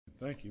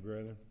Thank you,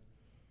 brother.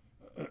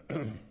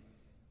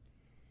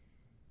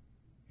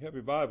 Have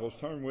your Bibles,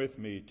 turn with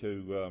me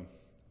to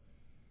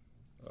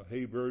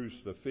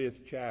Hebrews, the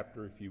 5th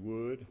chapter, if you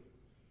would.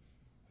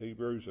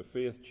 Hebrews, the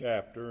 5th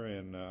chapter,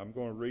 and I'm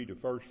going to read the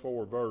first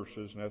 4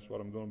 verses, and that's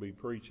what I'm going to be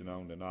preaching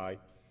on tonight.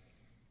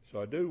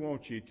 So I do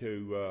want you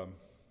to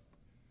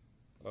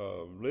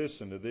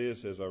listen to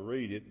this as I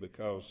read it,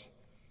 because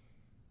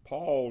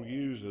Paul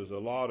uses a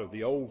lot of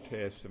the Old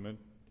Testament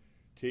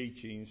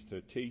teachings to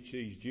teach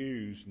these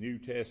Jews New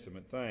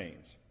Testament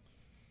things.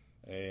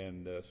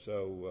 And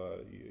so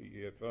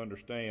you have to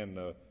understand,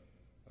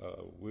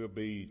 we'll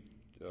be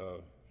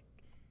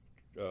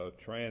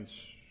transferring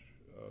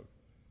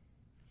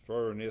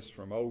this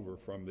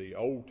from the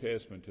Old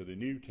Testament to the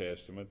New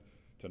Testament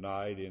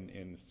tonight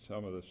in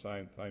some of the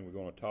same thing we're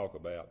going to talk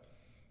about.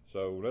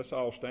 So let's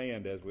all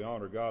stand as we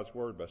honor God's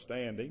Word by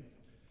standing.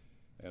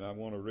 And I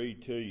want to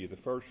read to you the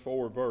first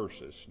 4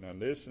 verses. Now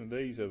listen to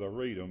these as I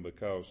read them,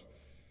 because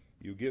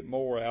you get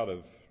more out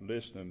of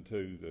listening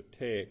to the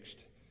text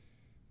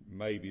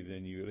maybe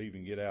than you'll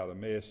even get out of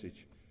the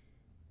message.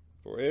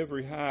 For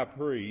every high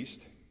priest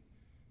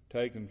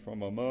taken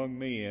from among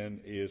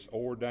men is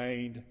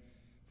ordained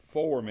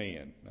for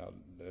men. Now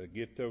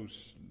get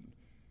those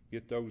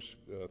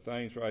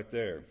things right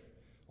there.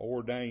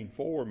 Ordained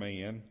for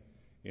men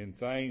in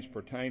things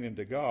pertaining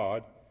to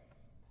God,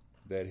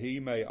 that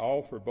he may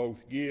offer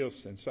both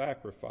gifts and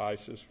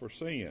sacrifices for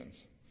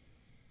sins.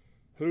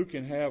 Who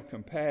can have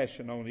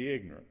compassion on the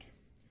ignorant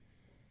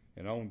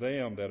and on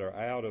them that are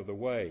out of the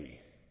way?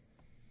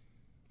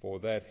 For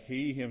that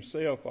he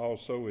himself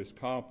also is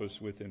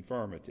compassed with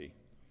infirmity.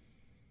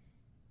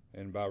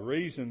 And by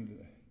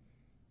reason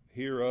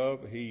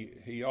hereof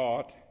he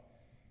ought,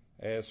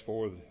 as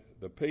for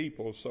the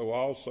people, so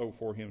also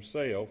for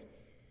himself,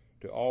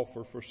 to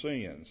offer for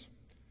sins.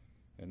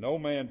 And no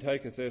man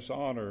taketh this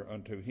honor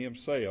unto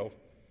himself,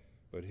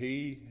 but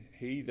he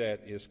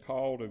that is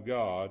called of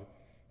God,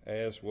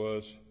 as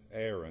was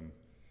Aaron.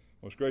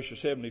 Most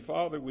gracious Heavenly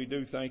Father, we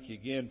do thank you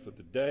again for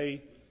the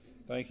day.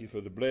 Thank you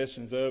for the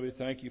blessings of it.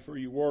 Thank you for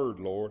your word,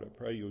 Lord. I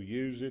pray you'll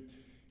use it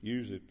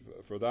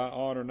for thy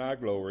honor and thy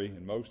glory.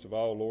 And most of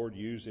all, Lord,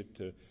 use it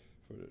for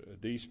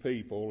these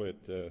people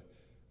in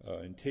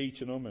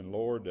teaching them. And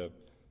Lord,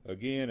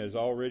 again, has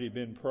already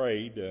been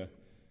prayed.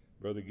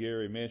 Brother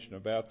Gary mentioned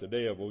about the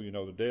devil. You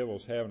know, the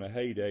devil's having a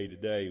heyday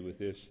today with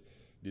this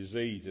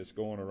disease that's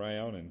going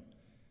around,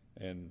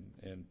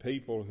 and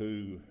people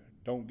who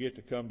don't get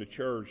to come to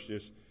church,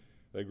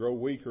 they grow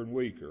weaker and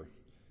weaker.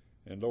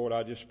 And Lord,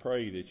 I just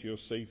pray that you'll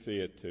see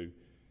fit to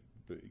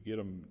get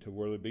them to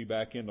where they'll be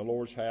back in the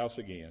Lord's house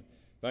again.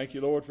 Thank you,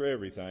 Lord, for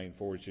everything,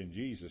 for it's in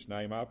Jesus'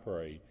 name I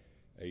pray.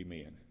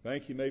 Amen.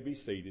 Thank you. You may be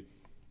seated.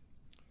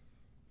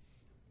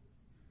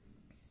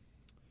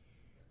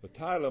 The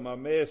title of my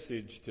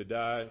message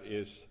today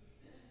is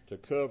to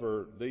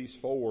cover these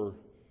 4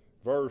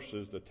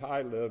 verses. The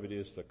title of it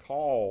is The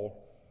Call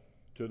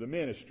to the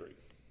Ministry.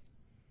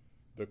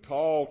 The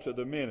Call to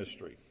the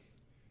Ministry.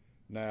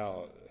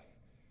 Now,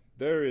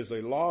 there is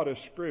a lot of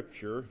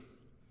scripture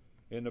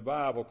in the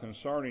Bible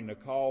concerning the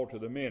call to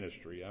the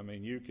ministry. I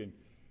mean, you can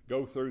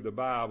go through the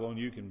Bible and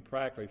you can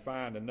practically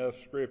find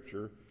enough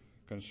scripture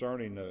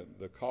concerning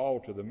the call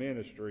to the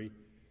ministry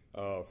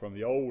from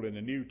the Old and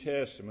the New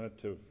Testament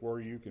to where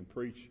you can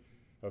preach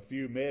a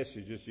few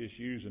messages just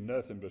using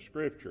nothing but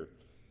scripture.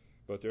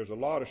 But there's a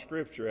lot of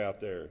scripture out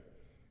there.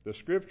 The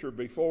scripture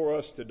before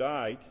us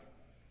tonight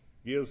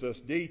gives us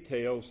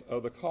details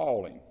of the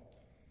calling.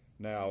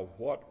 Now,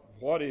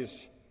 what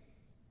is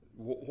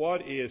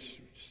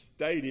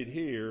stated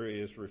here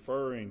is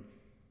referring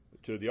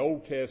to the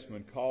Old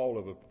Testament call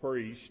of a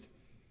priest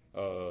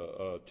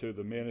to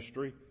the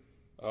ministry,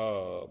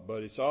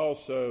 but it's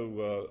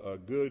also a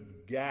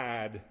good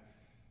guide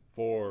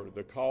for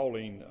the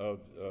calling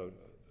of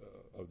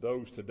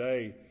those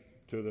today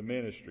to the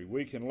ministry.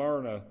 We can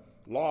learn a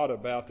lot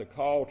about the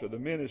call to the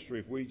ministry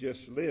if we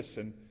just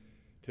listen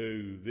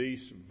to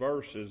these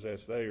verses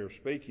as they are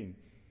speaking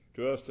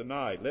to us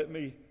tonight. Let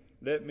me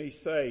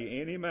say,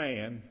 any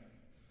man,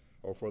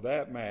 or for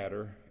that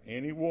matter,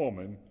 any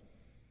woman,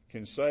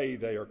 can say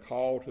they are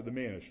called to the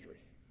ministry.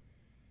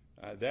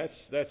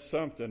 That's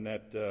something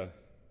that,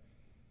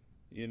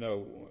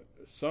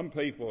 some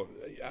people,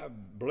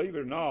 believe it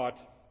or not,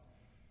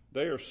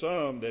 there are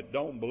some that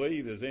don't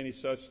believe there's any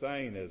such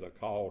thing as a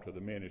call to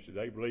the ministry.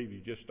 They believe you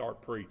just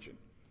start preaching.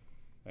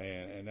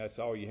 And that's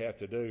all you have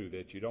to do,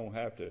 that you don't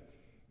have to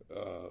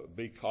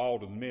be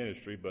called to the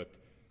ministry. But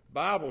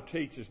Bible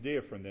teaches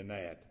different than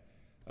that.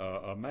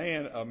 A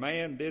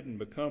man didn't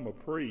become a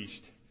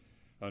priest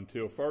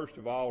until, first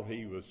of all,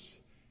 he was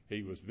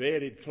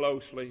vetted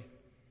closely,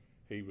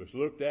 he was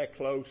looked at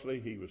closely,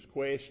 he was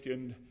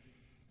questioned,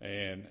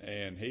 and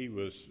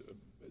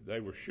they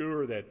were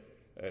sure that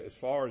as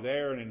far as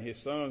Aaron and his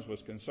sons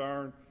was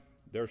concerned,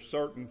 there's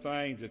certain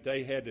things that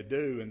they had to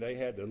do and they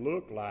had to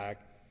look like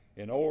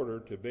in order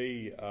to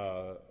be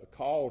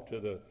called to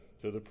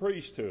the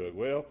priesthood.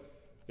 Well,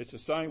 it's the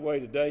same way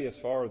today as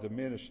far as the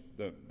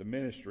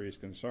ministry is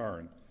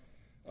concerned.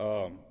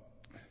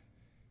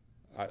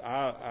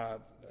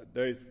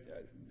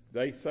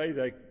 they say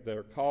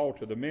they're called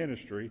to the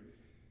ministry,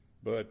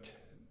 but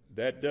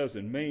that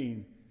doesn't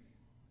mean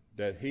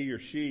that he or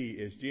she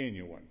is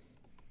genuine.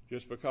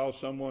 Just because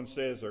someone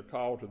says they're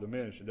called to the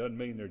ministry doesn't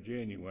mean they're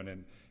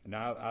genuine, and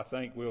I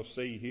think we'll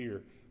see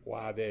here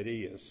why that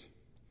is.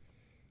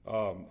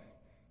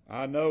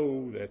 I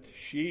know that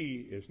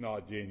she is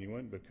not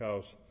genuine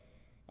because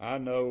I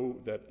know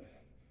that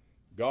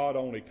God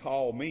only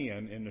called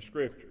men in the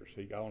Scriptures.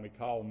 He only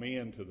called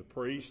men to the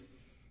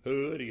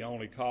priesthood. He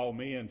only called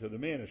men to the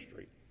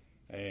ministry.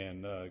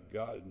 And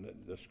God,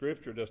 the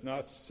Scripture does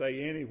not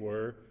say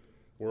anywhere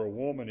where a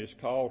woman is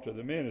called to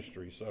the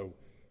ministry. So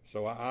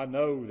I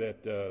know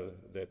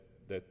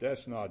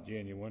that's not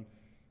genuine.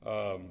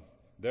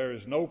 There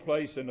is no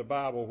place in the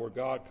Bible where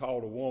God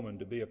called a woman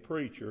to be a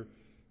preacher,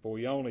 for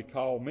He only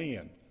called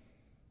men.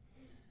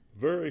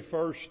 Very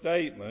first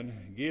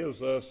statement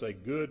gives us a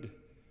good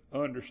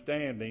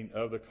understanding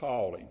of the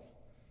calling.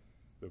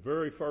 The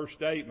very first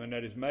statement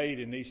that is made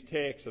in these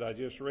texts that I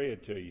just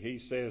read to you, he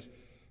says,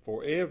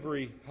 "For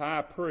every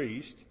high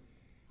priest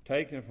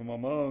taken from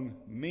among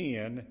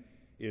men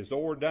is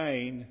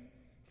ordained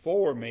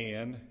for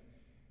men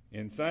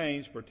in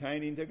things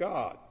pertaining to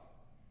God."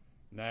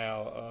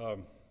 Now,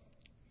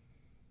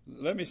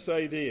 let me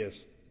say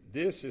this.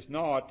 This is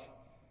not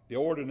the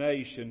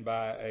ordination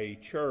by a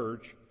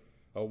church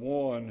of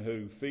one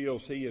who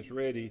feels he is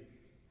ready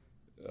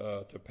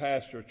to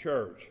pastor a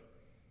church.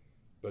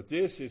 But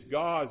this is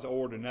God's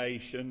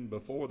ordination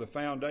before the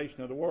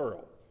foundation of the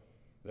world.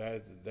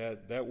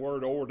 That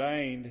word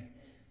ordained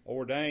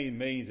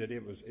means that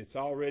it's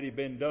already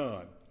been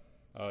done.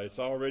 It's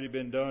already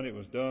been done. It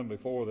was done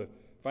before the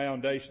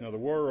foundation of the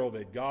world,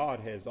 that God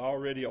has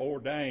already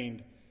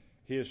ordained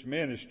His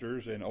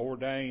ministers and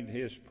ordained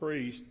His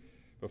priests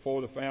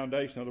before the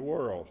foundation of the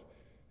world.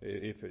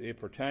 It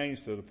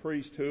pertains to the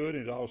priesthood,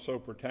 and it also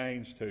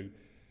pertains to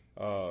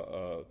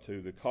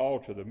the call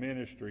to the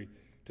ministry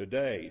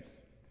today.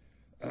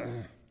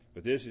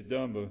 But this is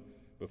done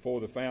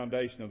before the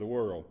foundation of the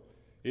world.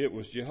 It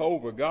was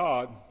Jehovah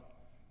God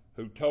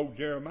who told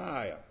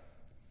Jeremiah,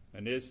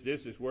 and this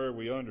is where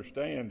we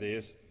understand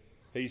this.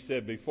 He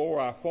said, "Before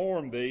I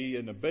formed thee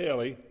in the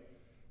belly,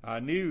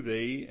 I knew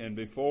thee, and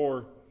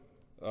before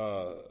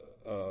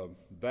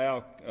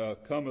thou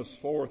comest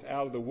forth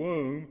out of the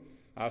womb,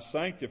 I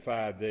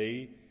sanctified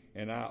thee,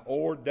 and I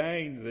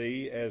ordained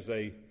thee as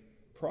a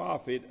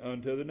prophet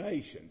unto the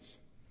nations."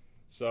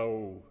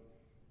 So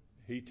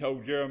he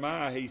told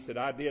Jeremiah, he said,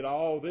 "I did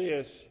all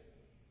this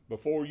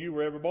before you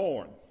were ever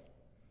born.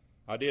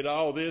 I did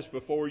all this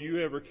before you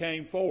ever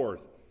came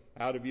forth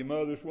out of your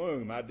mother's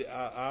womb.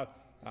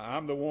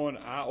 I'm the one,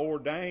 I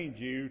ordained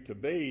you to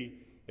be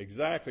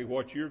exactly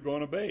what you're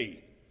going to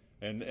be."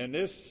 And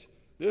this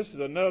is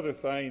another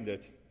thing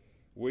that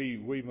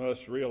we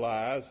must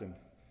realize, and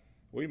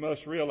we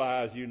must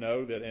realize,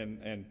 that,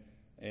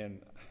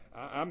 and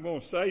I'm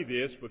going to say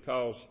this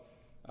because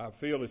I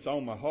feel it's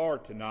on my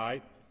heart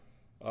tonight.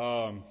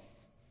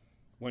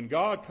 When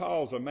God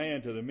calls a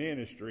man to the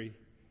ministry,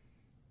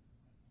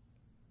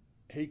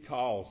 He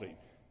calls him.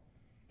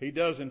 He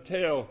doesn't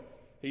tell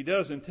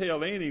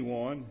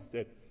anyone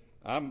that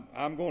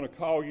I'm going to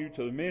call you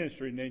to the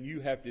ministry, and then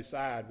you have to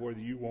decide whether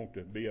you want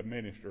to be a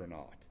minister or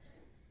not.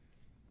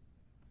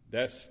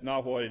 That's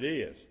not what it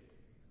is.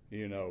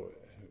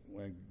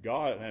 When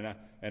God,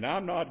 and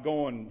I'm not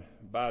going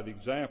by the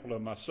example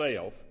of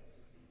myself,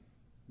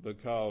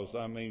 because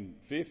I didn't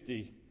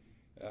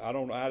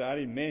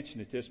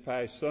mention it this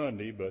past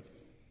Sunday, but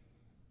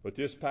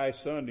this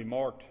past Sunday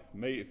marked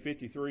me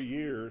 53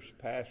 years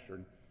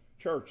pastoring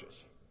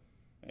churches.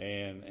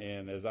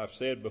 And as I've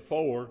said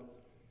before,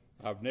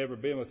 I've never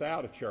been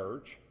without a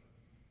church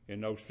in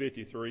those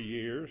 53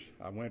 years.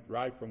 I went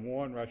right from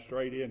one right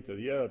straight into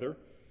the other.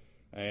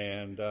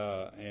 And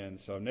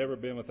so I've never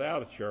been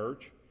without a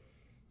church.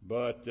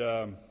 But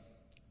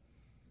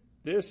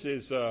this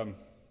is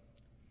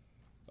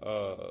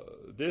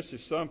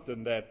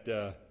something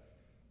that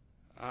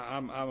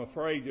I'm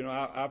afraid,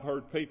 I've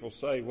heard people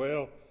say,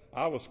 "Well,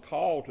 I was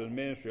called to the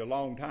ministry a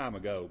long time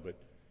ago, but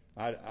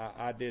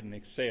I didn't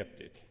accept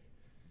it."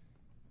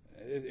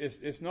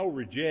 It's no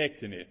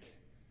rejecting it.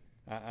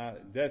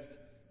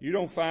 You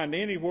don't find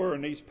anywhere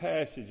in these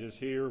passages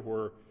here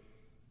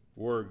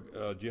where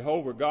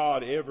Jehovah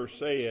God ever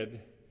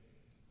said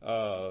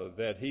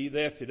that He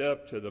left it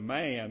up to the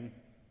man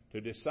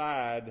to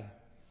decide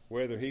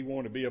whether he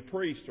wanted to be a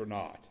priest or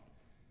not.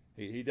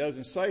 He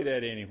doesn't say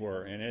that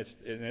anywhere, and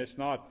it's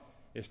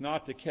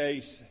not the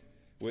case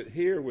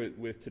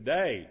with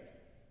today.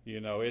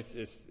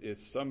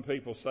 It's some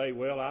people say,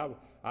 "Well,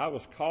 I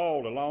was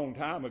called a long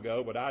time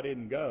ago, but I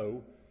didn't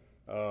go."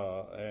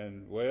 A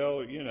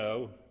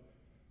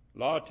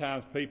lot of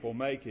times people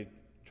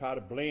try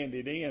to blend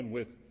it in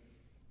with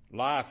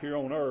life here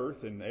on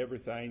earth and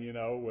everything.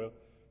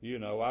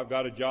 I've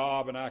got a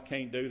job and I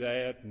can't do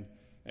that,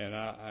 and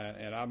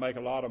I make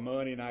a lot of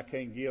money and I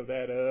can't give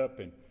that up,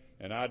 and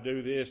I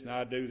do this and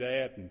I do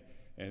that,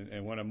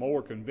 and when a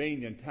more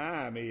convenient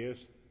time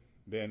is,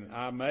 then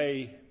I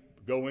may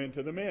go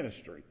into the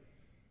ministry.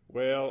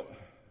 Well,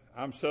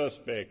 I'm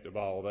suspect of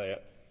all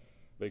that,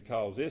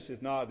 because this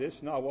is not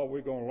what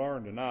we're going to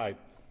learn tonight.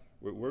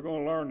 We're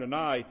going to learn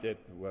tonight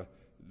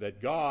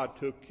that God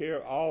took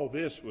care, all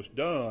this was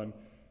done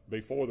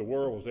before the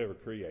world was ever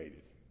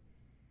created.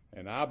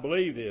 And I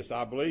believe this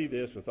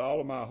with all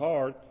of my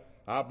heart.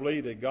 I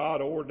believe that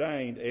God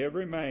ordained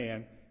every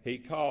man he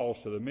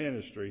calls to the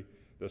ministry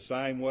the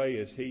same way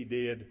as he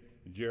did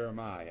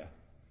Jeremiah.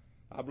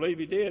 I believe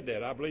he did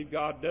that. I believe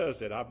God does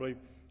that.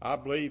 I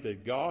believe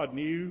that God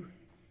knew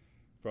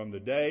from the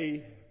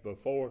day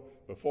before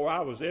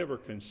I was ever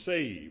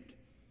conceived.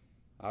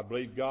 I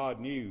believe God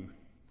knew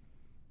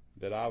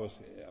that I was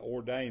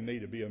ordained me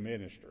to be a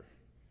minister.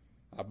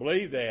 I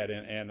believe that,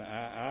 and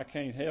I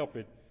can't help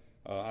it.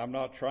 I'm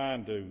not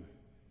trying to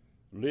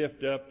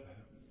lift up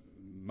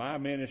my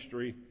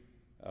ministry,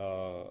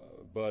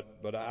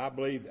 but I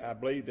believe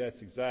that's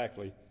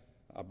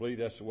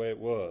the way it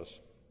was.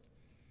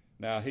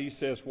 Now he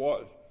says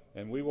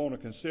and we want to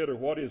consider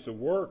what is the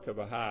work of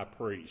a high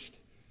priest.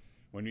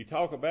 When you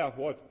talk about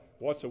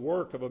what's the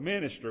work of a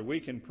minister, we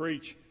can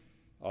preach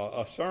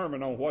a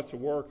sermon on what's the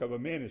work of a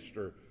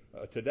minister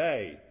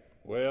today.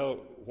 Well,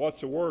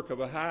 what's the work of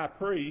a high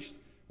priest?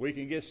 We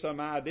can get some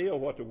idea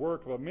of what the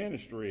work of a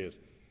minister is.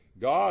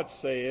 God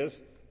says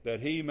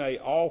that he may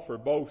offer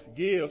both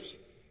gifts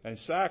and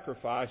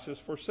sacrifices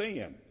for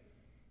sin.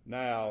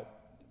 Now,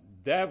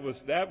 that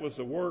was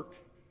the work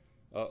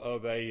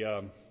of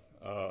a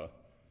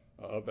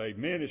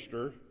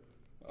minister,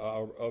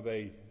 of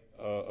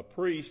a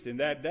priest in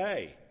that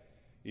day.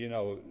 You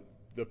know,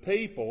 the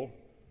people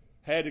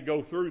had to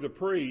go through the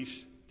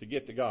priest to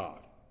get to God.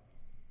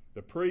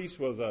 The priest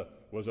was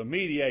a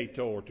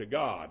mediator to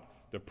God.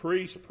 The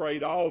priest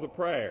prayed all the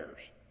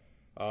prayers.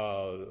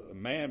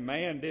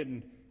 Man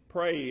didn't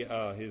pray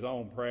his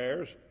own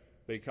prayers,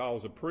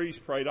 because the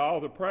priest prayed all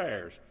the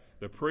prayers.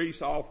 The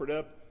priest offered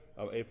up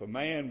if a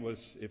man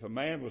was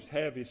to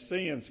have his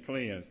sins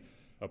cleansed,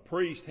 a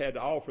priest had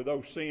to offer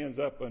those sins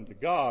up unto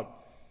God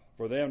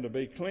for them to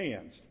be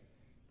cleansed.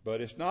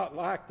 But it's not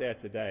like that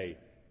today.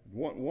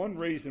 One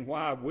reason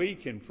why we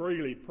can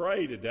freely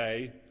pray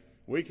today,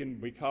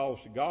 because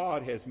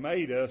God has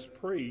made us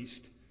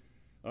priests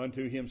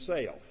unto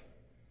himself.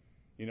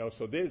 You know,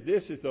 so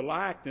this is the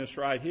likeness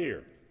right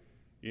here.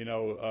 You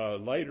know,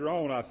 later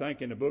on, I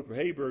think in the book of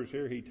Hebrews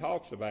here, he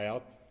talks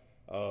about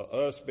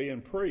us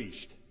being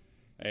priests.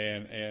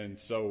 And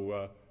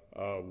so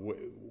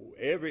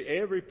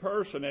every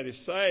person that is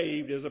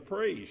saved is a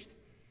priest.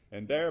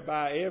 And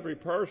thereby every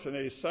person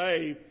that is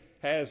saved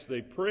has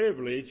the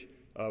privilege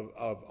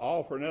of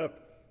offering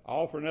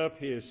up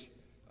his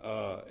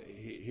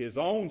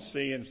own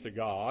sins to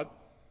God,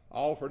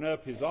 offering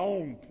up his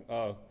own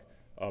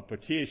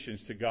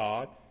petitions to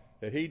God,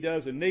 that he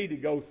doesn't need to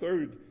go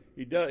through.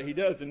 He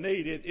doesn't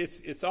need it.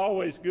 It's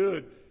always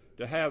good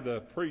to have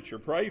the preacher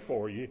pray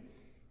for you,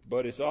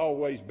 but it's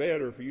always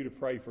better for you to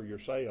pray for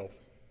yourself,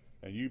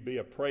 and you be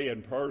a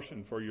praying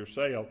person for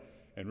yourself,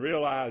 and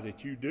realize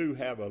that you do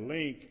have a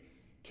link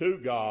to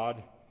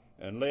God,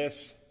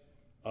 unless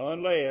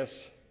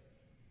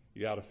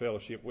you out of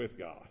fellowship with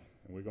God.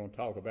 And we're going to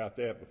talk about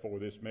that before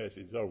this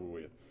message is over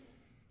with.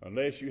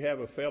 Unless you have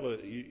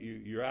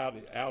you're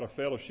out of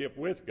fellowship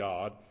with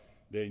God,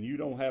 then you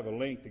don't have a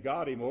link to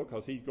God anymore,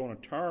 because he's going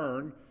to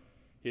turn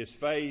his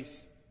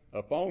face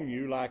upon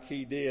you like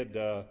he did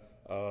the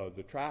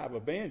tribe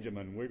of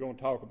Benjamin. We're going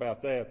to talk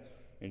about that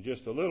in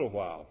just a little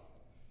while.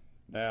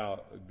 Now,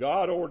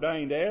 God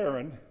ordained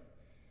Aaron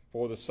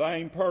for the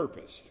same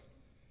purpose,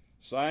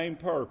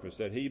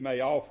 that he may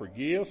offer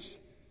gifts,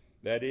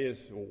 that is,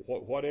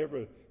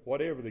 whatever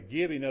the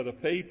giving of the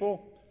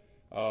people.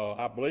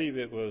 I believe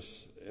it was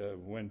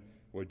when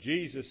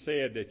Jesus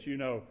said that, you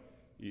know,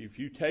 if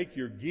you take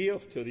your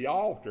gift to the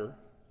altar,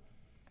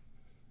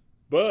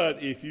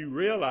 but if you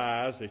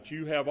realize that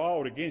you have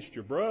aught against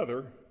your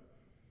brother,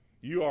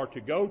 you are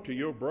to go to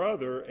your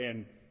brother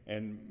and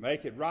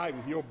make it right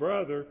with your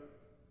brother.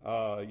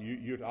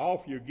 You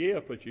offer your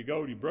gift, but you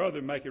go to your brother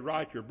and make it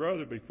right to your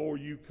brother before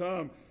you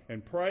come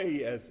and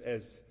pray as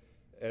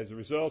a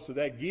result of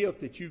that gift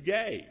that you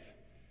gave.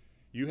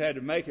 You had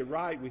to make it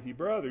right with your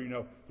brother. You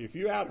know, if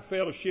you're out of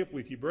fellowship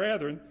with your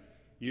brethren,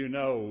 you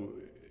know,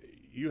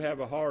 you have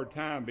a hard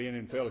time being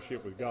in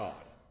fellowship with God.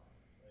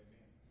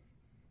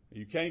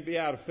 You can't be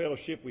out of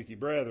fellowship with your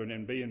brethren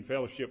and be in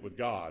fellowship with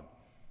God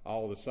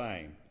all the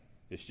same.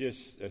 That's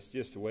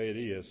just the way it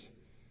is.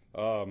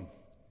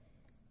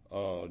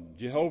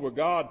 Jehovah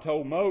God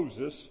told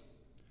Moses,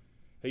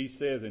 he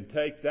says, "And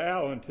take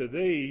thou unto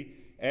thee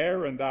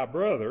Aaron thy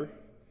brother,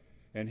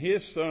 and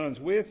his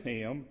sons with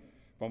him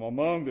from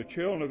among the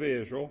children of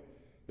Israel,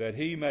 that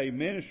he may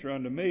minister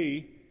unto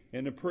me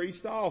in the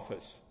priest's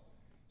office."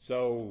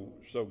 So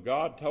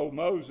God told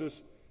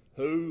Moses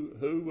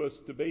who was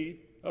to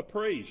be a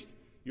priest.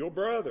 Your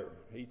brother.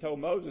 He told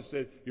Moses,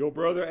 said, your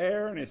brother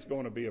Aaron is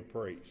going to be a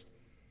priest.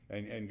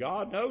 And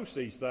God knows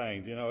these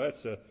things. You know,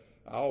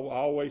 I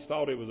always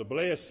thought it was a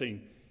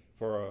blessing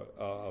for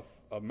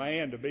a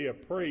man to be a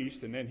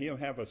priest, and then him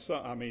have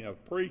a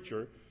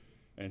preacher,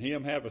 and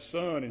him have a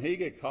son and he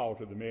get called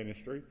to the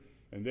ministry,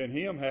 and then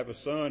him have a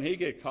son, he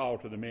get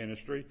called to the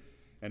ministry.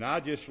 And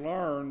I just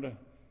learned,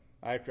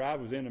 after I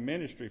was in the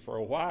ministry for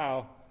a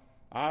while,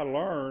 I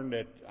learned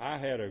that I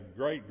had a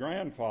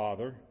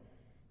great-grandfather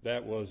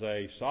that was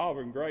a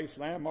Sovereign Grace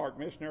Landmark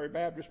Missionary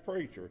Baptist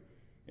preacher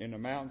in the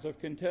mountains of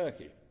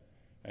Kentucky.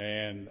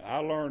 And I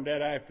learned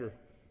that after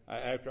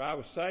I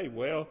was saved.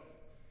 Well,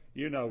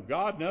 you know,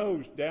 God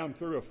knows down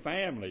through a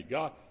family.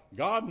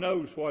 God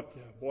knows what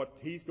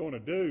He's going to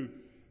do.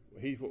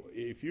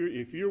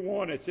 If you're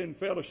one that's in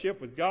fellowship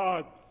with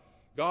God,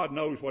 God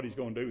knows what He's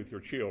going to do with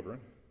your children.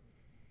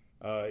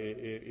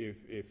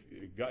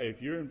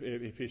 If your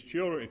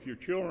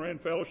children are in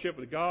fellowship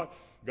with God,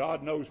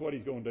 God knows what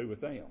He's going to do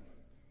with them.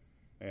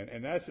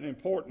 And that's an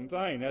important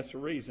thing. That's the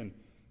reason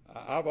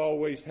I've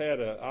always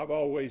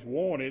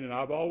wanted, and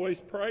I've always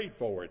prayed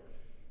for it,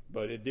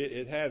 but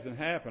it hasn't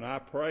happened. I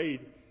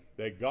prayed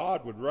that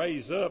God would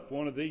raise up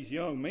one of these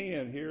young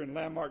men here in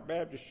Lanmark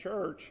Baptist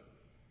Church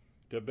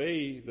to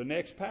be the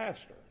next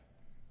pastor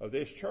of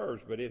this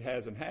church, but it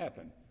hasn't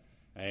happened.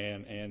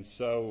 And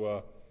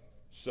so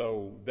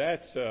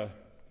that's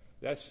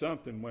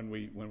something when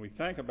we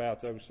think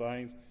about those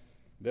things,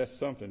 that's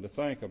something to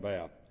think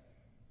about.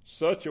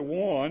 Such a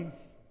one,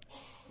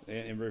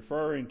 in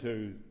referring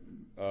to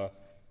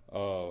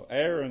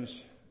Aaron's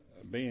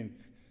being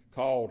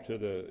called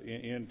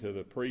into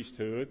the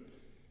priesthood,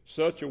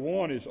 such a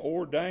one is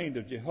ordained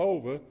of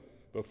Jehovah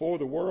before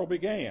the world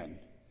began.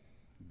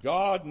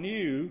 God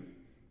knew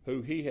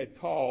who He had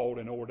called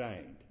and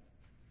ordained.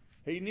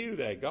 He knew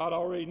that. God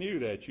already knew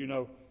that. You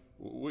know,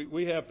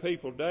 we have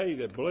people today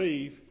that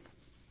believe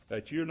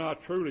that you're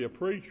not truly a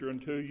preacher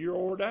until you're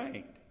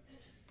ordained.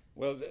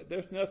 Well,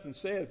 there's nothing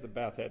says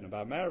about that in the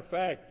Bible. Matter of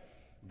fact,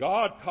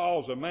 God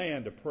calls a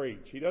man to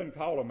preach. He doesn't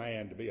call a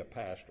man to be a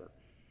pastor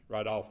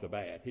right off the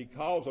bat. He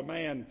calls a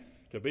man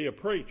to be a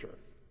preacher.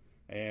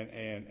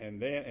 And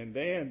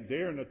then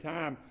during the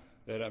time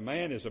that a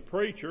man is a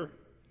preacher,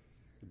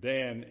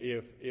 then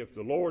if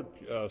the Lord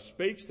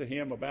speaks to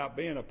him about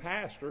being a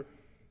pastor,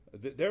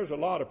 there's a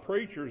lot of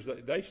preachers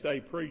that they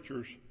stay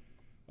preachers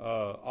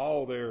most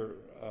all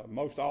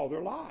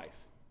their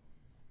life.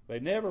 They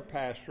never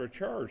pastor a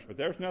church, but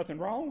there's nothing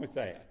wrong with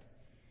that.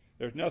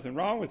 There's nothing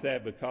wrong with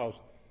that, because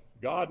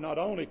God not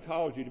only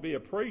calls you to be a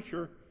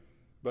preacher,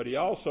 but He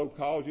also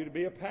calls you to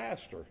be a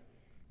pastor.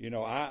 You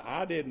know,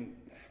 I didn't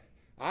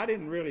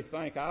really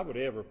think I would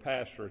ever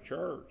pastor a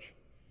church.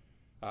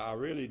 I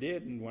really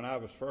didn't when I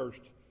was first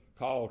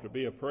called to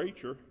be a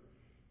preacher.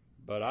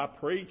 But I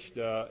preached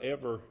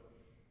every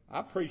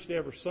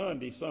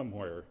Sunday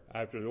somewhere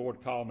after the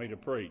Lord called me to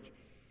preach.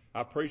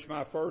 I preached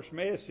my first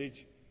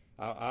message.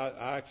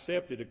 I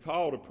accepted a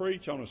call to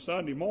preach on a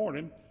Sunday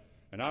morning,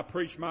 and I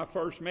preached my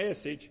first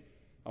message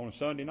on a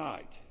Sunday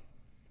night.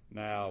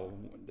 Now,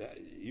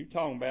 you're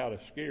talking about a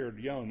scared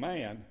young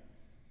man.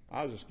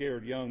 I was a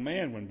scared young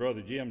man when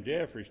Brother Jim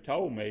Jeffries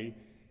told me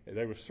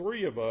there was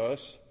 3 of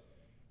us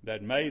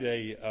that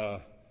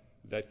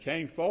that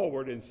came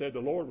forward and said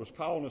the Lord was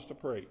calling us to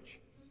preach.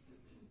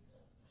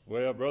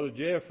 Well, Brother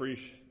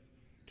Jeffries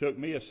took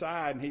me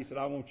aside and he said,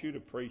 I want you to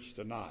preach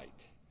tonight.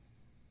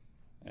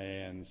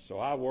 And so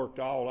I worked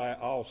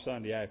all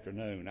Sunday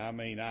afternoon. I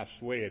mean, I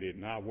sweated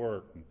and I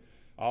worked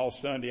all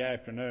Sunday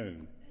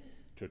afternoon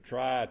to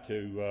try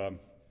to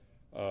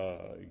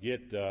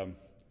get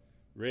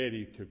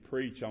ready to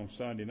preach on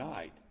Sunday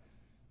night.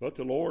 But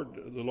the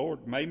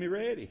Lord made me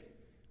ready.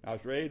 I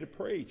was ready to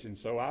preach, and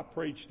so I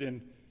preached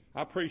in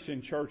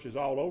churches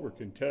all over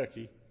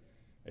Kentucky.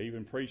 I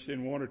even preached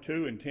in 1 or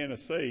 2 in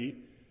Tennessee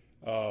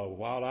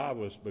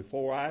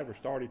before I ever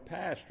started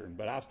pastoring.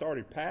 But I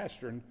started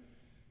pastoring,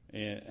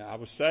 and I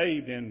was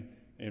saved in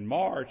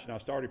March, and I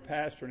started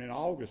pastoring in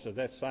August of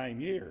that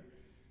same year.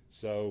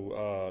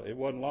 So it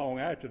wasn't long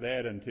after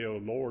that until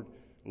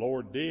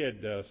Lord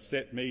did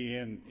set me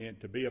in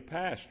to be a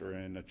pastor,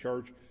 and the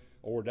church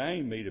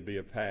ordained me to be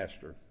a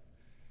pastor.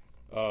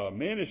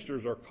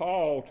 Ministers are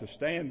called to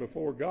stand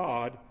before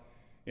God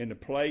in the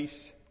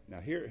place.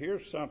 Now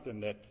here's something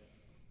that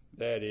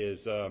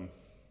is.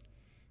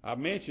 I've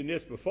mentioned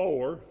this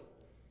before,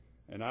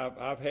 and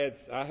I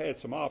had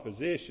some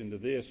opposition to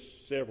this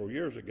several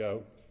years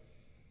ago,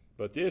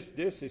 but this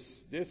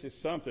is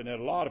something that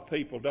a lot of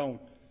people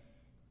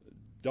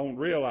don't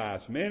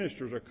realize.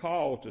 Ministers are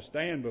called to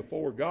stand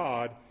before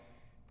God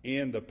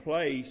in the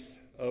place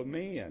of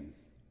men.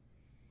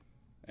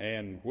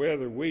 And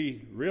whether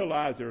we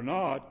realize it or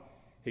not,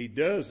 He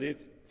does it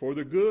for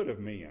the good of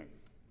men.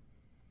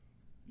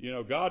 You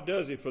know, God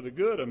does it for the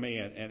good of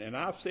men. And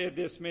I've said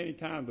this many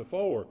times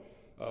before,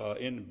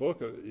 in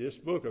this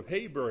book of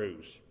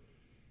Hebrews.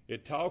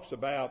 It talks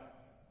about,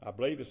 I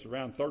believe it's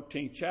around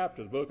 13th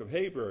chapter of the book of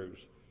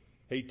Hebrews.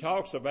 He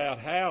talks about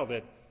how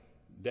that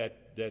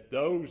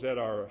those that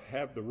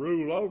have the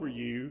rule over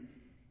you,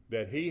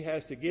 that He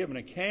has to give an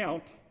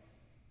account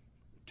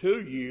to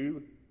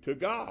you, to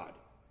God.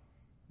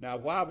 Now,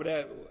 why would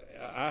that?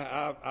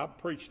 I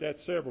preached that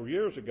several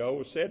years ago,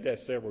 or said that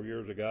several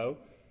years ago,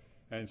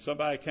 and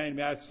somebody came to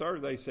me after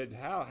service. They said,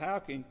 "How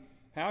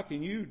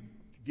can you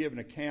give an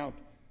account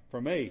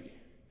for me.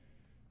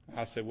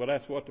 I said, well,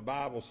 that's what the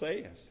Bible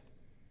says.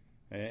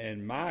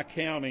 And my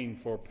accounting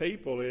for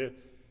people is,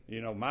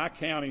 my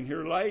accounting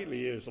here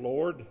lately is,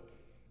 Lord,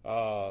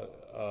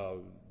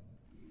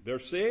 they're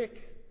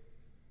sick.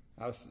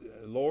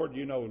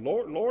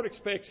 Lord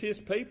expects His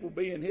people to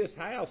be in His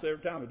house every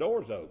time the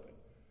door's open.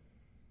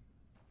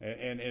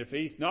 And if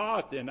He's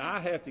not, then I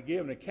have to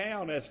give an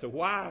account as to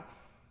why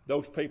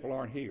those people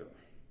aren't here.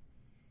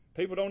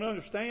 People don't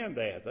understand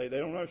that. They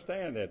don't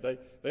understand that.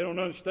 They don't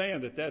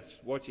understand that that's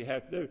what you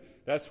have to do.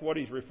 That's what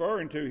He's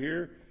referring to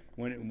here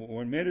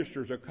when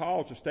ministers are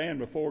called to stand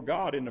before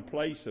God in the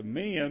place of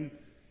men,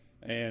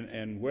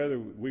 and whether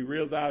we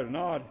realize it or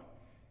not,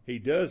 He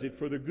does it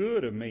for the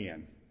good of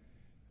men.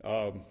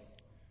 And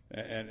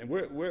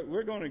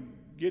we're going to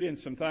get in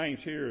some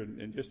things here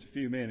in just a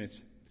few minutes.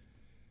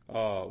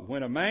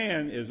 When a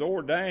man is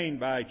ordained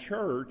by a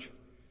church,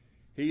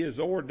 he is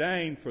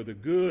ordained for the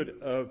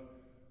good of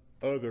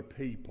other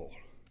people.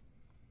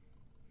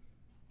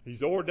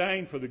 He's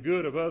ordained for the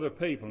good of other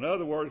people. In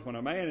other words, when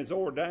a man is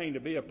ordained to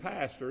be a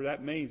pastor,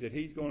 that means that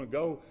he's going to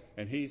go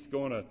and he's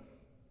going to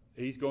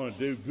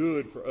do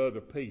good for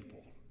other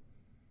people.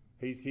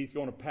 He's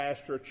going to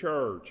pastor a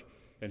church,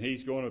 and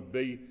he's going to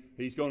be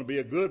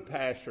a good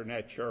pastor in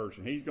that church,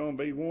 and he's going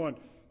to be one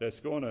that's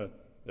going to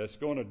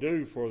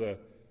do for the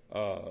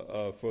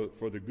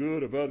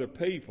good of other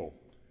people.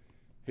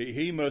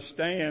 He must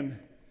stand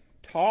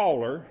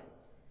taller,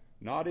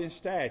 not in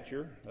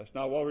stature. That's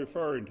not what we're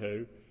referring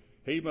to.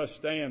 He must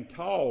stand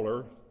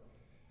taller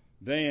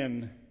not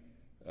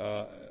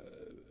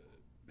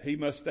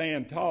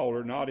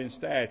in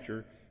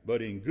stature,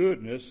 but in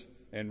goodness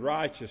and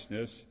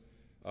righteousness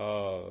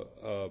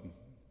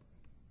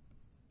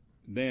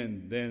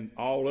than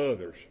all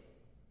others.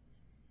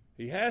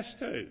 He has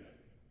to.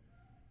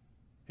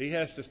 He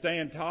has to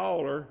stand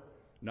taller,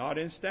 not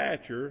in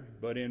stature,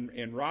 but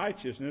in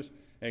righteousness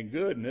and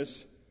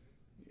goodness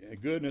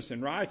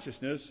and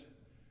righteousness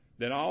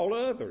than all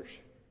others.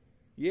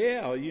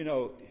 Yeah,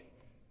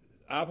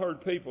 I've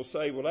heard people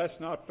say, well, that's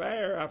not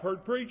fair. I've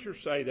heard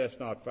preachers say that's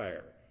not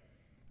fair.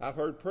 I've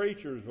heard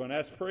preachers, when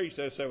that's preached,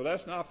 they say, well,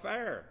 that's not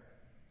fair.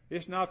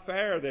 It's not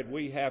fair that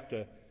we have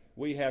to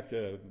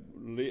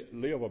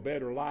live a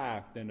better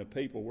life than the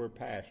people we're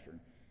pastoring.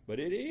 But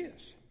it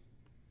is.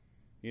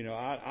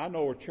 I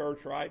know a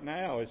church right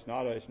now, it's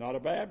not a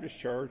Baptist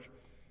church,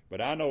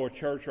 but I know a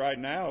church right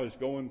now is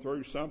going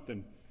through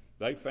something.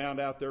 They found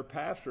out their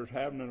pastor's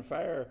having an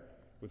affair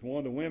with one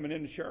of the women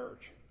in the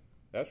church.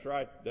 That's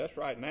right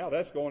now.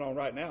 That's going on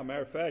right now.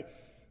 Matter of fact,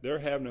 they're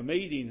having a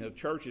meeting. The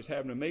church is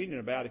having a meeting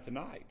about it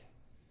tonight.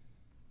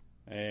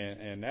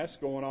 And that's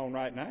going on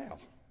right now.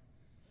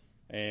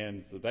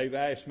 And so they've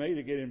asked me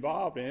to get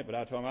involved in it, but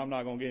I told them I'm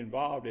not going to get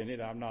involved in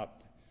it. I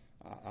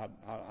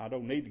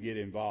don't need to get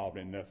involved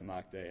in nothing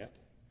like that.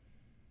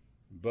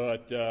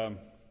 But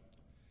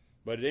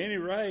at any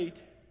rate,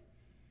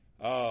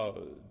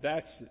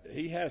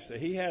 he has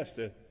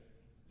to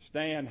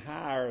stand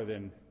higher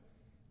than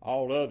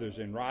all others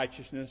in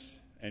righteousness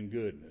and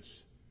goodness.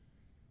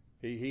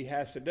 He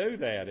has to do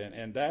that,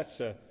 and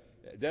that's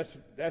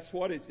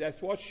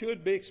what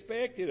should be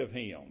expected of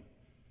him.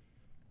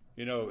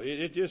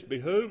 It just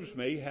behooves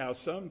me how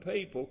some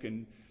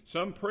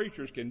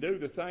preachers can do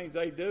the things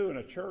they do, and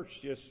a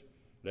church just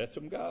lets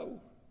them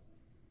go.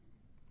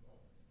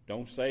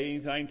 Don't say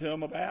anything to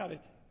them about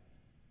it.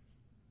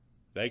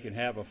 They can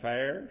have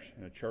affairs,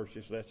 and the church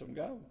just lets them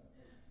go.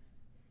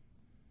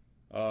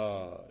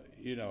 A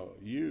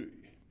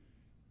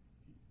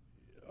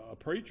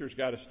preacher's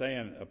got to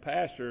stand, a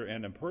pastor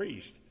and a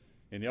priest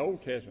in the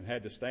Old Testament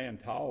had to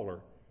stand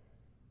taller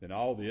than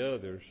all the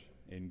others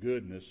in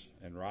goodness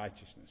and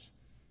righteousness.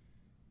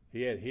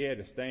 He had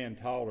to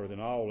stand taller than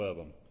all of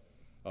them.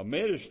 A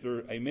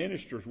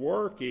minister's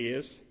work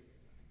is,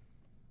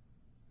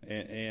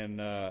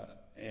 and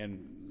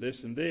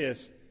listen to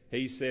this,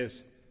 he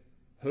says,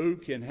 who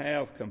can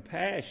have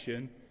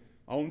compassion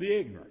on the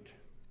ignorant?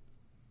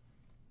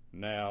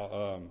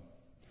 Now,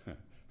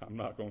 I'm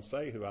not going to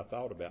say who I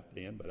thought about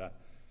then,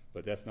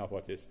 but that's not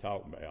what this is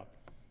talking about.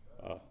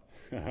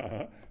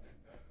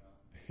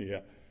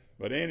 Yeah.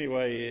 But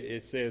anyway,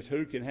 it says,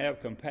 who can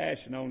have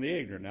compassion on the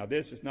ignorant? Now,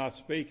 this is not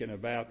speaking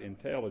about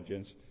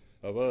intelligence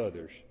of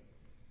others,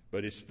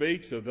 but it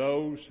speaks of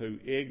those who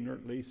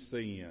ignorantly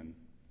sin.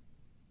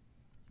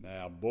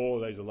 Now, boy,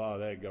 there's a lot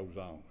of that goes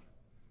on.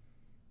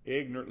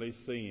 Ignorantly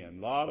sin.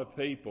 A lot of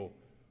people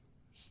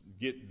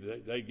get,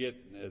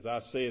 as I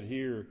said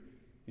here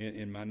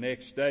in my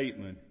next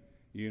statement,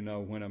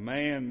 when a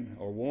man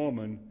or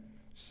woman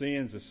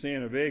sins a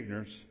sin of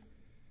ignorance,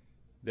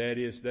 that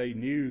is, they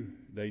knew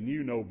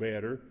no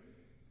better.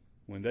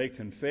 When they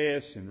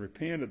confess and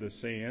repent of the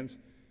sins,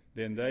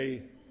 then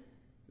they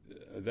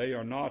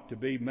are not to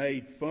be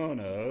made fun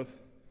of,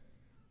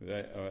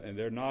 and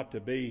they're not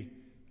to be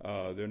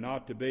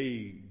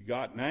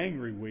gotten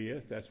angry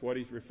with. That's what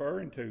he's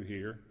referring to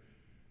here.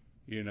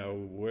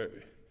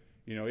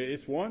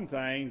 It's one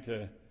thing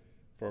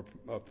for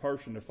a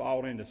person to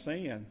fall into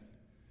sin,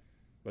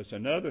 but it's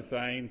another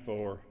thing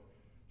for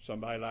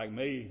somebody like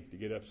me to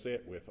get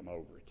upset with them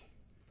over it.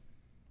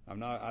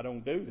 I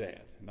don't do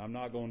that, and I'm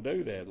not going to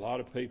do that. A lot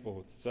of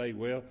people say,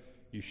 well,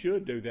 you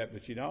should do that,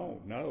 but you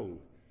don't. No.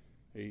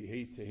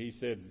 He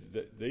said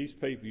that these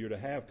people, you're to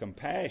have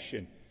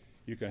compassion.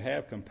 You can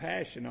have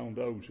compassion on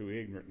those who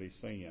ignorantly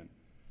sin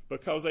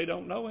because they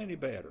don't know any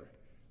better.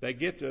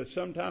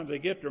 Sometimes they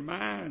get their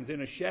minds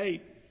in a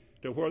shape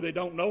to where they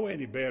don't know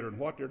any better than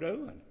what they're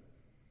doing.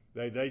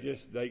 They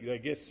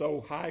get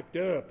so hyped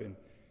up and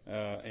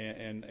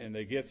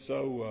they get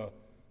so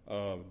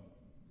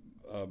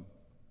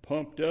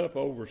pumped up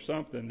over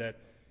something that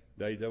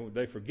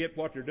they forget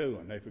what they're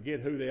doing. They forget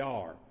who they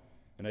are,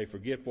 and they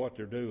forget what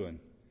they're doing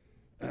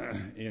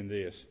in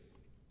this.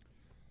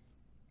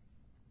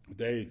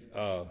 They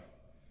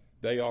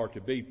are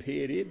to be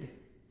pitied,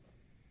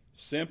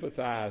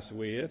 sympathized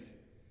with,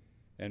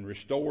 and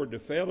restored to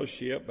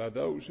fellowship by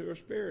those who are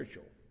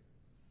spiritual.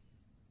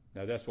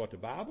 Now that's what the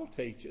Bible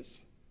teaches.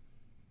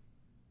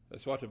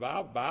 That's what the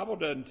Bible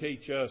doesn't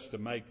teach us to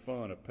make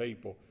fun of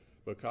people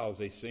because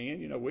they sin.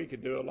 You know, we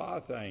could do a lot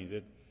of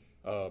things.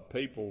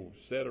 People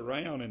sit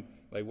around and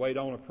they wait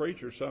on a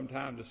preacher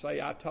sometimes to say,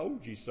 I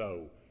told you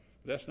so.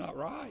 But that's not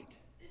right.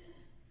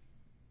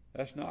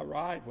 That's not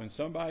right. When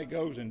somebody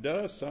goes and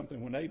does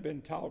something, when they've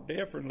been taught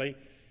differently,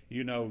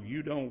 you know,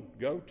 you don't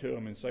go to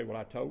them and say, well,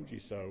 I told you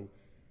so.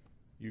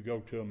 You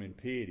go to them in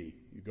pity.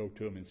 You go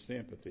to them in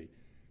sympathy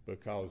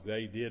because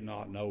they did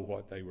not know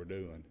what they were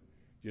doing.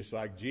 Just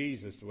like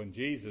Jesus, when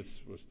Jesus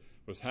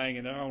was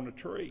hanging there on a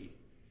tree,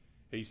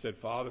 he said,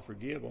 Father,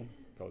 forgive them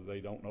because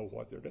they don't know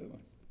what they're doing.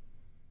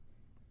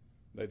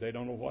 They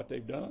don't know what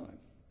they've done.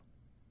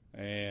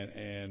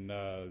 And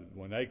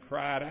when they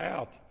cried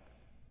out,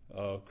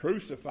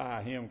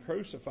 crucify him,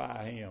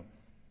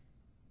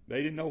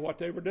 they didn't know what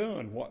they were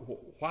doing.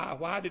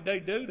 Why did they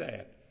do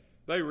that?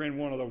 They were in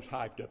one of those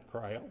hyped up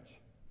crowds.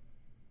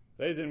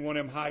 They was in one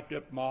of them hyped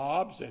up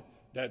mobs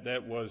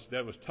that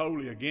was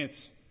totally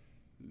against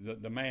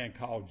the man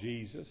called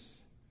Jesus.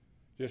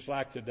 Just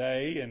like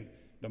today and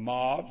the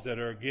mobs that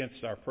are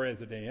against our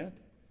president.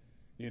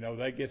 You know,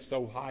 they get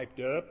so hyped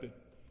up that,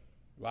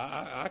 well,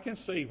 I can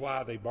see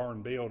why they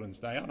burn buildings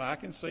down. I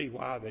can see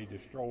why they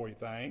destroy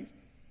things.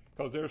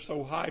 Because they're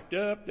so hyped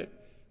up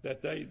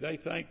that they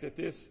think that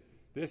this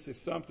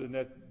is something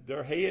that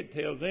their head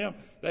tells them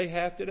they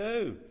have to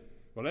do.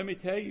 Well, let me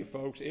tell you,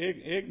 folks,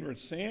 ignorant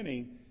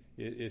sinning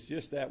is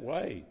just that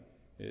way.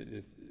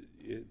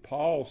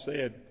 Paul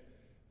said,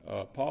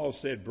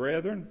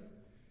 brethren,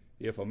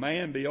 if a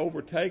man be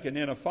overtaken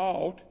in a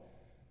fault,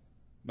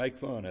 make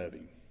fun of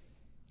him.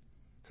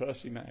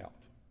 Cuss him out.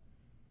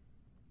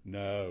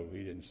 No,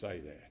 he didn't say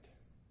that.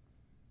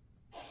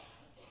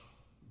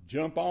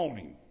 Jump on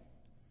him.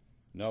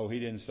 No, he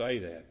didn't say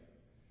that.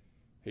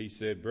 He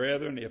said,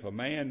 brethren, if a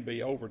man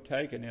be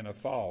overtaken in a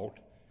fault,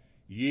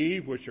 ye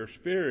which are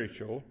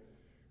spiritual,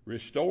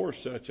 restore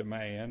such a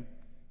man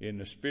in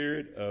the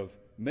spirit of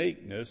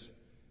meekness,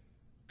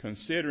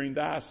 considering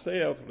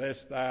thyself,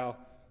 lest thou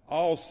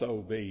also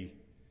be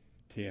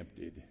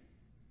tempted.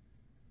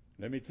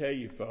 Let me tell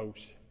you,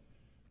 folks,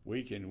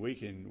 we can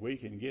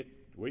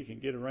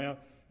get around,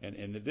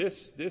 and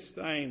this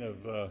thing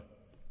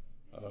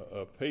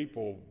of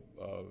people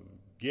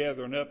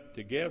gathering up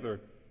together,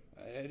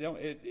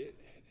 it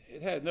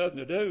has nothing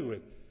to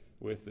do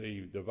with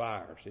the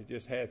virus. It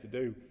just has to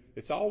do.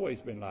 It's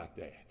always been like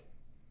that.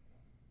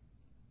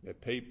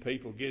 That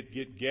people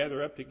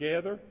gather up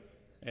together,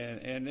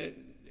 and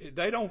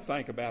they don't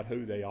think about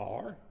who they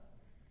are.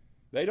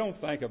 They don't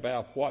think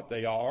about what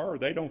they are. Or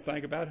they don't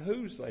think about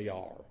whose they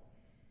are.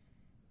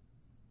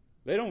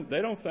 They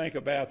don't think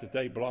about that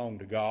they belong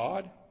to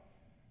God.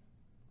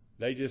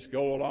 They just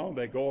go along.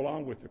 They go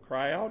along with the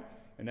crowd,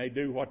 and they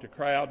do what the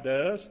crowd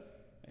does,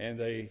 and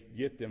they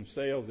get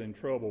themselves in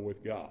trouble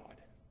with God.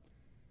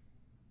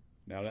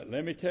 Now,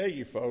 let me tell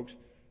you, folks,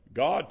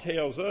 God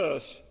tells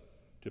us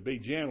to be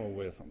gentle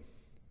with them.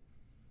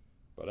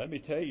 But let me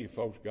tell you,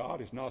 folks,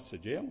 God is not so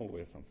gentle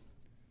with them.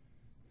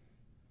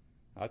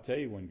 I tell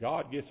you, when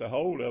God gets a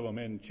hold of them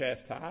in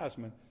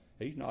chastisement,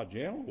 he's not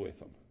gentle with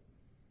them.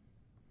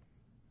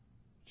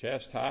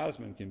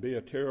 Chastisement can be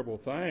a terrible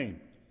thing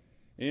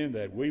in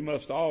that we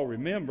must all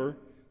remember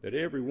that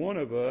every one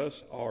of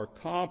us are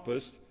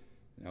compassed.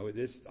 Now,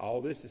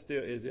 all this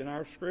is in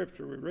our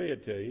scripture we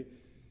read to you.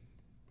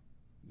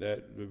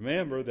 That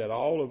remember that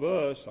all of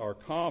us are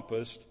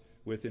compassed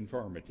with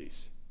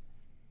infirmities.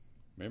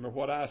 Remember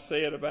what I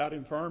said about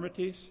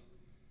infirmities?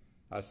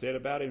 I said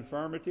about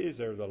infirmities,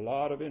 there's a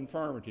lot of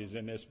infirmities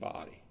in this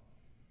body.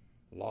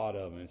 A lot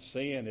of them. And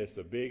sin is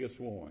the biggest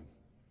one.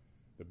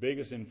 The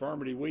biggest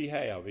infirmity we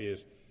have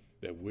is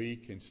that we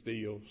can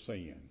still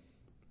sin.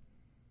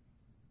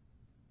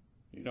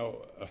 You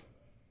know,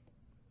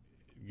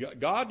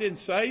 God didn't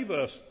save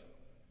us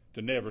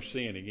to never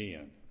sin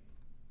again.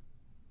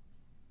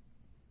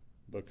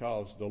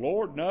 Because the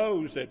Lord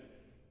knows that,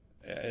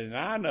 and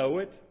I know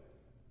it,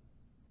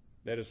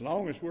 that as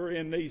long as we're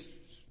in these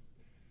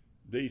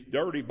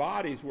dirty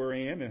bodies we're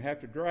in and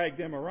have to drag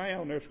them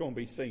around, there's going to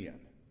be sin.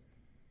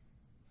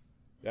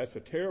 That's a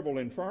terrible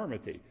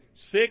infirmity.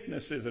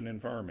 Sickness is an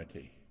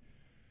infirmity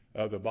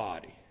of the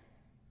body.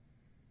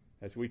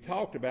 As we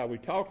talked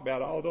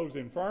about all those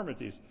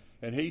infirmities.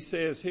 And he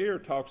says here,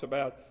 talks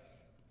about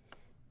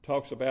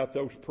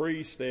those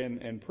priests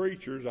and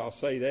preachers, I'll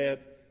say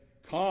that,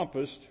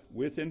 compassed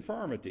with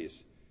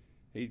infirmities.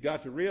 He's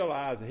got to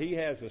realize that he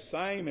has the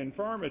same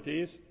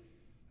infirmities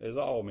as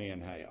all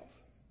men have.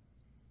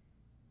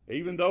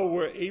 Even though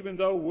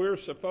we're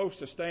supposed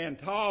to stand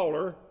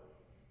taller,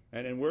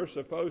 and we're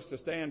supposed to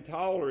stand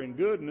taller in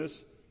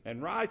goodness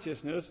and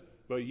righteousness,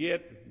 but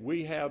yet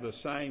we have the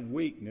same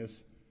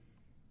weakness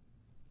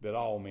that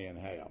all men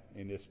have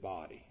in this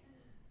body.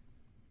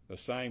 The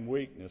same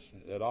weakness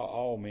that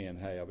all men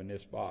have in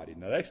this body.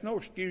 Now that's no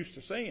excuse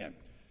to sin.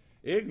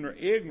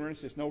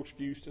 Ignorance is no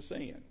excuse to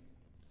sin.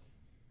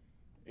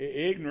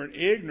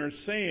 Ignorant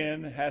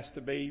sin has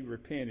to be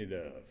repented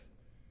of.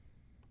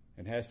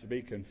 And has to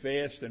be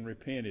confessed and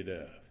repented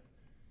of.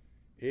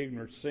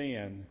 Ignorant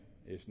sin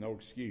is no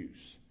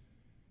excuse.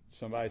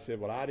 Somebody said,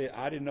 well, I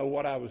didn't know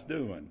what I was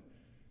doing.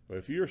 But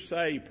if you're a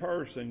saved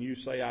person, you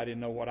say, I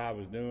didn't know what I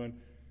was doing,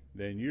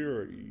 then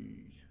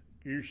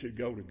you should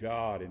go to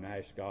God and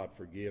ask God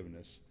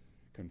forgiveness.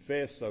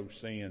 Confess those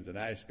sins and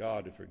ask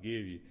God to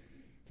forgive you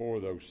for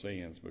those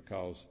sins,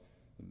 because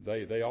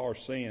they are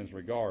sins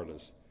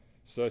regardless.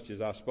 Such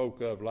as I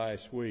spoke of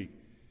last week.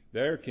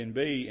 There can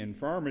be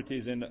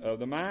infirmities of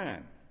the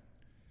mind.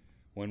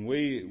 When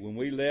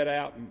we let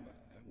our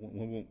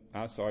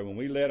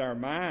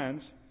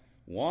minds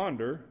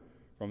wander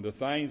from the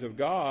things of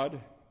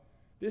God,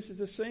 this is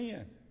a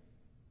sin.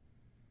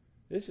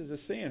 This is a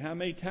sin. How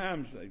many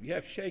times you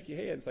have to shake your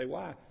head and say,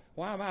 why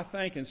am I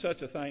thinking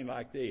such a thing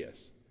like this?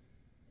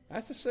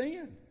 That's a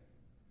sin.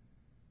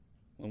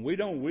 When we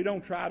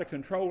don't try to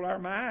control our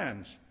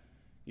minds.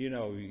 You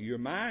know, your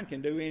mind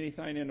can do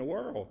anything in the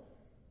world.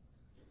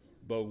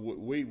 But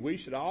we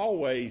should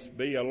always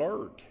be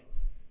alert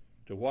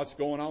to what's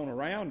going on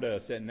around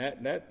us, and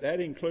that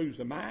includes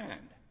the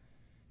mind.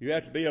 You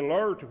have to be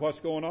alert to what's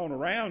going on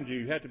around you.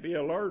 You have to be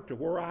alert to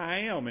where I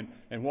am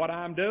and what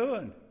I'm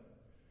doing.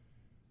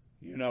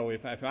 You know,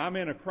 if I'm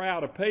in a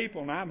crowd of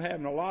people and I'm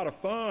having a lot of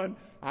fun,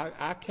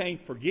 I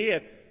can't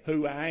forget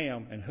who I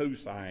am and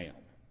whose I am.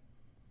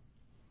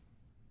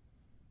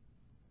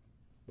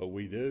 But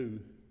we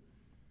do.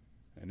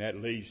 And that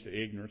leads to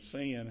ignorant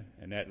sin,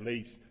 and that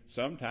leads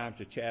sometimes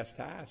to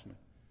chastisement.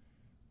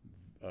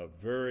 A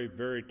very,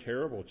 very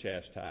terrible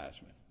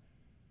chastisement.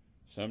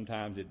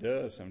 Sometimes it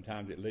does,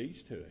 sometimes it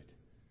leads to it.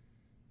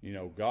 You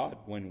know, God,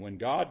 when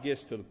God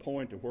gets to the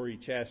point to where he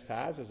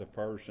chastises a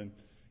person,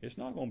 it's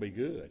not going to be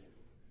good.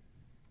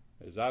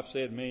 As I've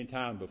said many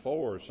times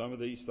before, some of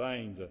these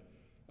things,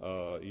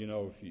 you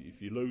know,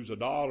 if you lose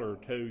 $1 or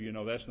 $2, you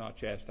know, that's not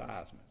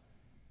chastisement.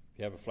 If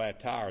you have a flat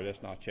tire,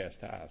 that's not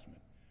chastisement.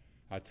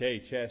 I tell you,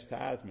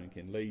 chastisement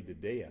can lead to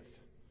death.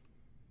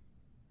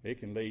 It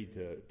can lead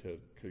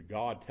to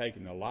God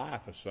taking the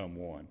life of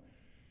someone.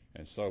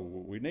 And so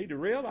we need to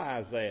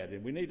realize that,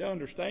 and we need to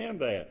understand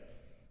that,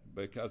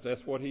 because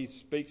that's what he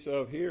speaks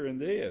of here in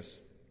this.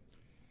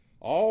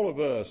 All of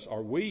us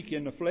are weak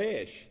in the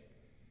flesh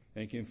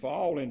and can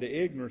fall into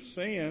ignorant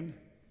sin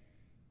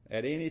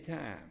at any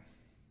time.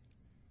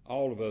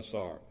 All of us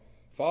are.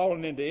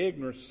 Falling into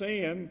ignorant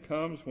sin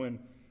comes when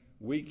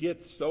we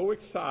get so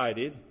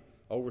excited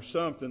over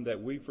something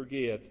that we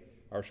forget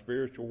our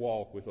spiritual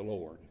walk with the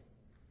Lord.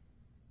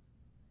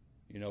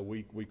 You know,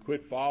 we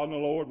quit following the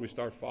Lord, we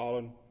start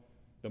following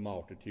the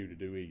multitude to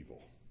do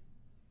evil.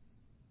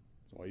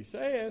 That's what he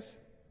says.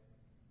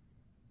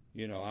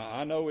 You know,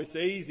 I know it's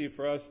easy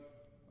for us.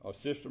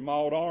 Sister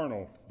Maud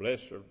Arnold,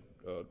 bless her,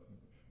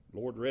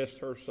 Lord rest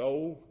her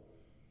soul.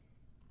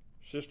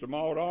 Sister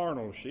Maud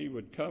Arnold, she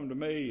would come to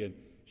me and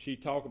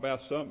she'd talk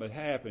about something that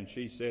happened.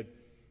 She said,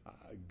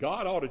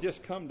 God ought to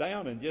just come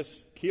down and just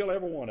kill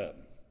every one of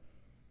them.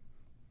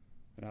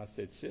 And I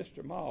said,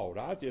 Sister Maud,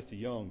 I was just a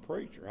young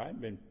preacher.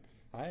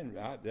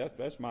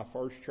 That's my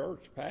first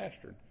church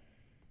pastoring.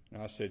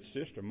 And I said,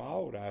 Sister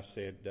Maud, I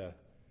said,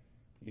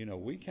 you know,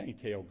 we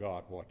can't tell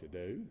God what to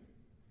do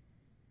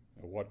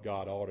or what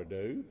God ought to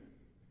do.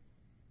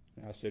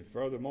 And I said,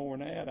 furthermore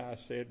than that, I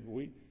said,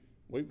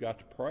 we've got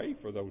to pray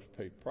for those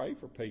people, pray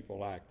for people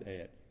like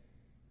that.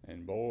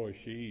 And boy,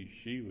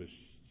 she was,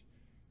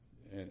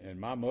 and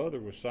my mother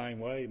was the same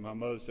way. My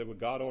mother said, well,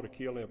 God ought to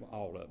kill them,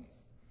 all of them.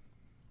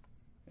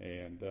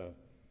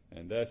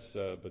 And that's,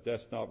 but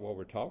that's not what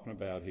we're talking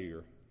about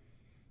here.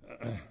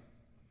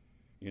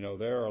 You know,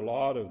 there are a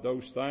lot of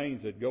those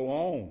things that go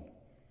on,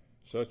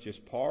 such as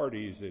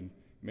parties and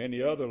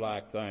many other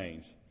like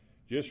things.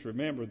 Just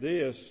remember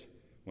this,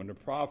 when the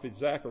prophet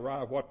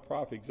Zechariah, what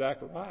prophet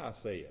Zechariah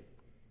said.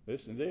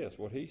 Listen to this,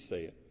 what he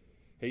said.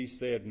 He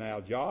said,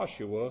 now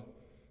Joshua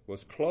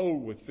was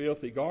clothed with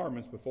filthy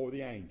garments before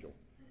the angel.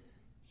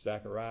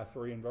 Zechariah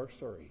 3 and verse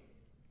 3.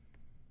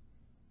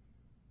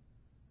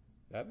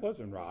 That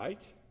wasn't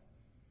right.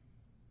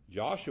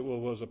 Joshua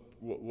was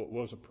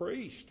a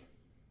priest.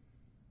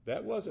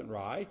 That wasn't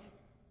right.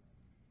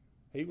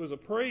 He was a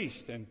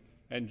priest,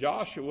 and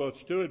Joshua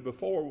stood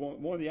before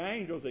one of the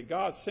angels that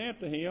God sent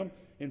to him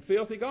in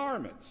filthy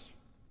garments.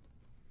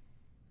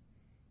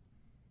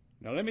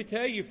 Now let me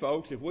tell you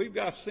folks, if we've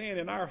got sin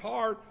in our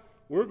heart,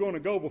 we're going to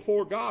go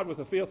before God with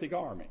a filthy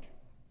garment.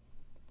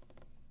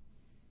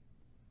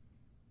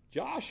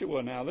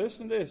 Joshua, now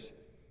listen to this.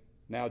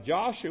 Now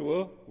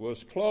Joshua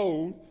was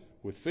clothed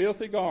with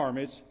filthy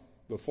garments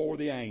before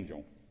the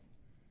angel.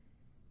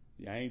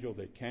 The angel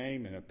that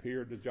came and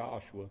appeared to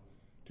Joshua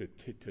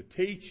to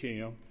teach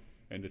him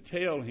and to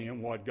tell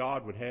him what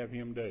God would have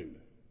him do.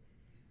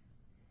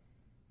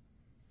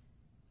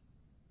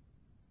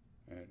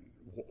 And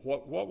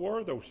what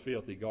were those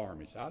filthy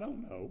garments? I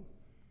don't know.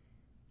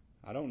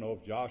 I don't know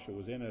if Joshua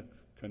was in a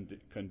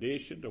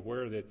condition to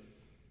where that,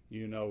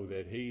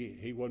 that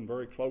he wasn't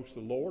very close to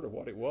the Lord or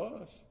what it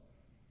was.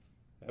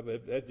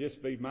 That'd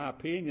just be my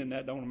opinion.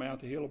 That don't amount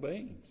to hill of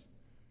beans.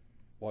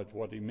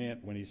 What he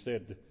meant when he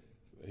said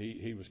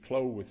he was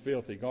clothed with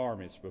filthy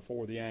garments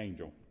before the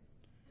angel.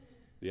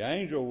 The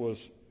angel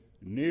was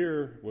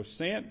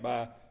sent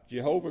by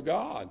Jehovah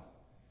God,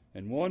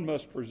 and one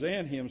must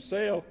present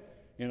himself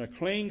in a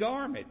clean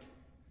garment.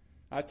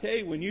 I tell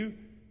you, when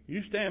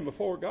you stand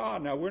before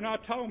God, now we're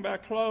not talking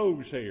about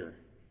clothes here.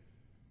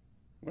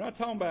 We're not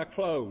talking about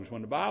clothes.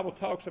 When the Bible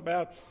talks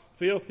about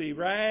filthy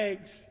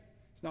rags,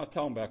 it's not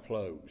talking about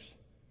clothes.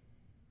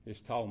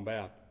 It's talking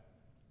about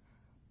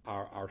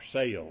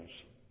ourselves.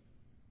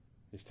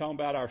 It's talking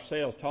about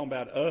ourselves, talking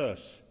about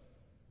us.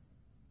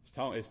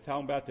 It's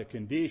talking about the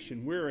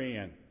condition we're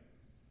in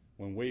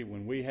when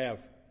we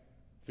have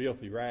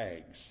filthy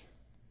rags.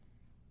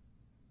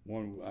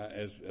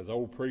 As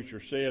old preacher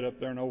said up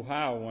there in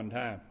Ohio one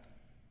time,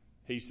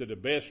 he said, the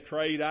best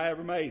trade I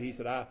ever made. He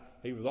said,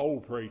 he was an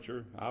old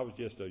preacher. I was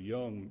just a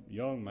young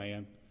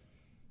man.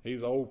 He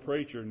was an old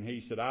preacher, and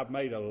he said, I've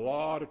made a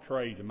lot of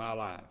trades in my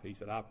life. He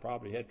said, I've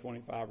probably had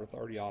 25 or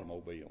 30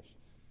 automobiles.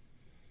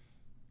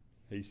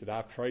 He said,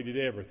 I've traded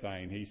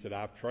everything. He said,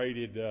 I've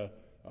traded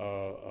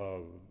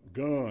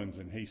guns,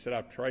 and he said,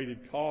 I've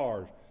traded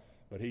cars.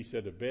 But he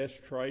said, the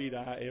best trade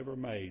I ever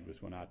made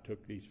was when I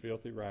took these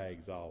filthy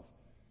rags off,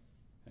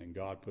 and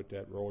God put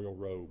that royal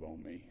robe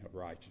on me of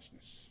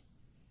righteousness.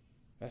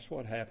 That's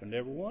what happened to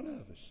every one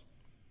of us.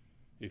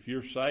 If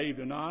you're saved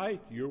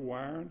tonight, you're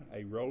wearing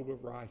a robe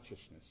of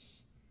righteousness.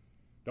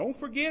 Don't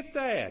forget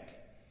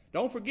that.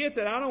 Don't forget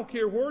that. I don't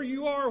care where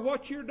you are or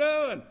what you're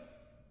doing.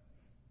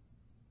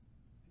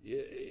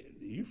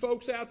 You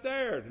folks out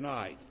there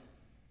tonight,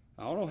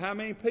 I don't know how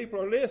many people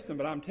are listening,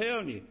 but I'm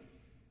telling you,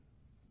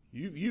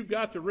 you've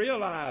got to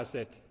realize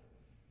that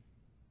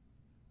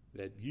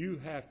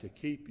you have to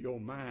keep your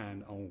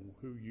mind on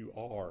who you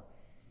are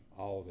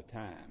all the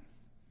time,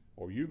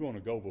 or you're going to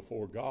go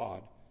before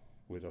God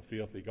with a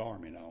filthy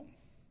garment on.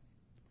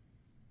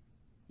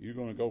 You're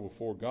going to go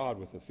before God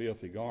with a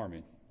filthy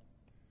garment.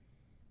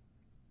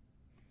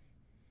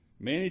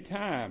 Many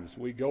times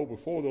we go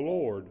before the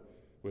Lord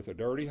with a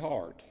dirty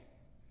heart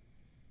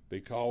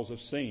because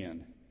of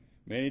sin.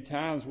 Many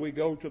times we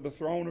go to the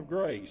throne of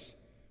grace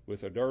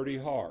with a dirty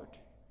heart,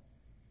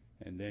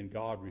 and then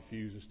God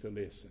refuses to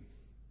listen.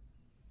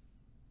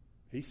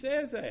 He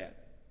says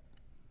that.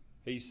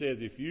 He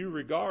says, if you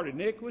regard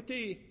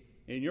iniquity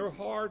in your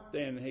heart,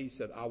 then he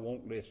said, I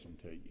won't listen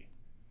to you.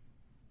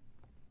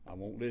 I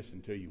won't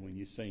listen to you when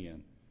you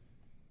sin.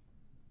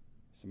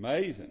 It's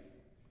amazing.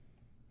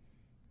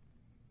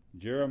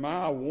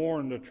 Jeremiah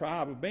warned the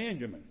tribe of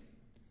Benjamin.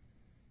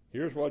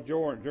 Here's what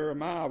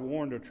Jeremiah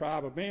warned the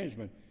tribe of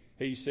Benjamin.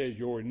 He says,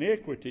 your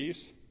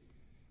iniquities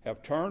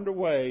have turned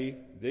away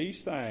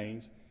these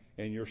things,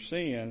 and your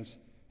sins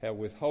have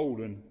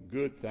withholden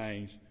good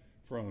things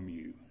from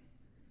you.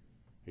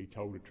 He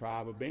told the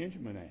tribe of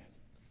Benjamin that.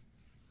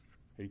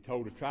 He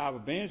told the tribe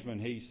of Benjamin,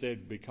 he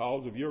said,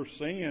 because of your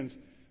sins,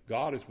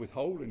 God is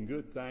withholding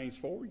good things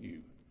from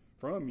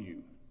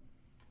you.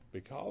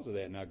 Because of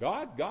that. Now,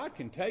 God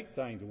can take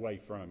things away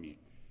from you.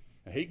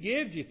 He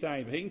gives you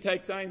things, but he can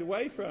take things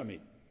away from you.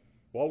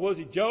 What was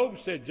it Job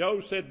said?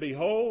 Job said,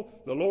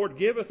 behold, the Lord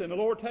giveth and the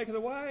Lord taketh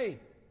away.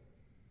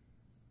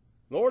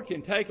 Lord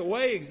can take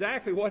away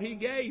exactly what he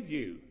gave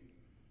you.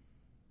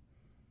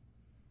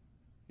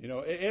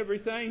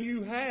 Everything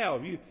you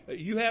have.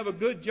 You have a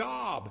good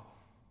job.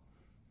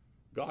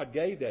 God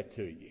gave that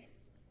to you.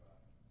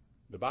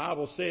 The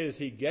Bible says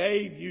he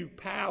gave you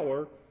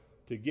power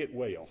to get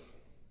wealth.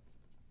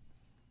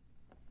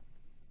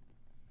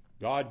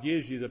 God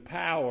gives you the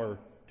power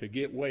to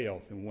get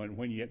wealth. And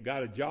when you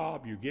got a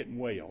job, you're getting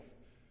wealth.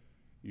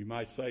 You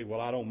might say,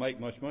 well, I don't make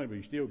much money, but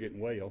you're still getting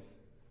wealth.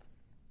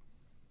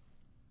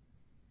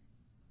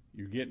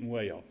 You're getting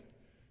wealth.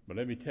 But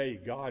let me tell you,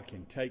 God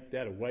can take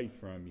that away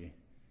from you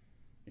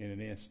in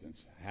an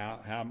instance.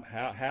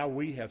 How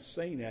we have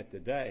seen that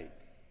today.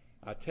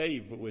 I tell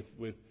you,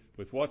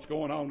 with what's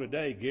going on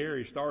today,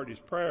 Gary started his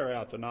prayer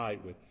out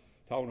tonight with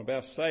talking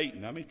about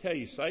Satan. Let me tell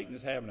you, Satan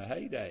is having a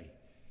heyday.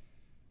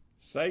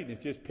 Satan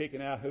is just picking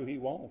out who he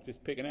wants,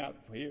 just picking out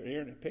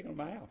here and picking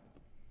them out.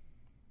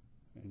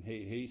 And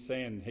he's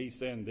saying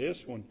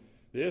this one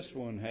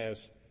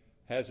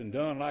hasn't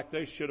done like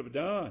they should have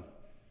done,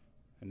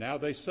 and now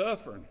they're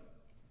suffering.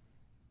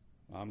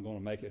 I'm going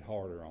to make it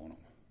harder on them.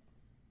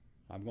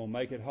 I'm going to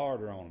make it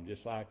harder on him,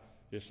 just like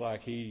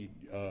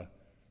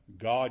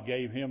God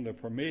gave him the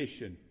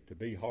permission to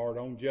be hard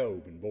on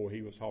Job, and boy,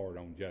 he was hard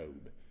on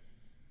Job.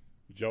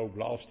 Job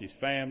lost his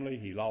family,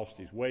 he lost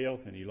his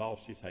wealth, and he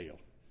lost his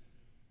health.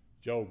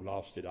 Job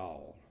lost it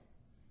all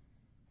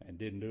and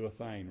didn't do a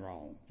thing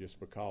wrong just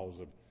because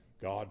of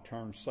God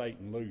turned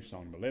Satan loose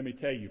on him. But let me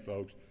tell you,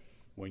 folks,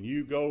 when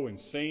you go and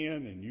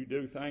sin and you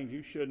do things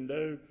you shouldn't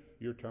do,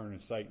 you're turning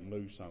Satan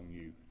loose on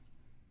you.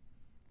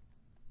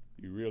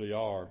 You really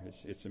are.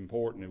 It's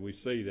important that we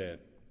see that.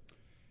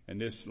 And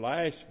this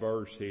last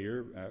verse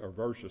here, or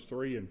verses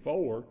 3 and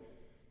 4,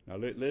 now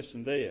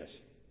listen to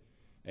this.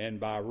 And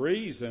by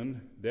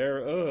reason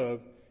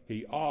thereof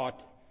he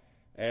ought,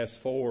 as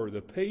for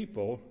the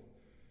people,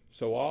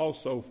 so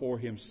also for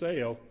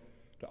himself,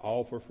 to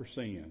offer for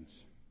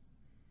sins.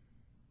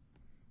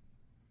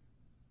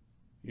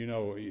 You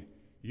know,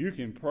 you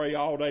can pray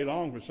all day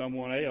long for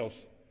someone else,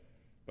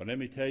 but let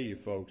me tell you,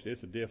 folks,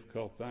 it's a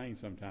difficult thing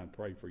sometimes to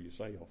pray for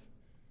yourself.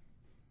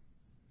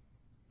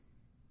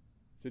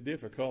 It's a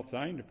difficult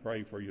thing to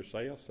pray for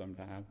yourself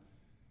sometimes.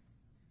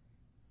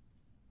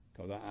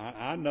 Because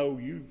I know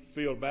you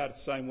feel about it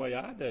the same way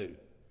I do.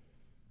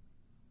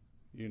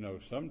 You know,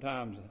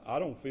 sometimes I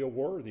don't feel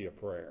worthy of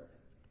prayer.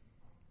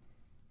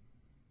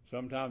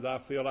 Sometimes I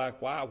feel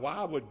like,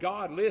 why would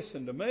God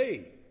listen to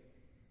me?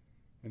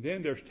 And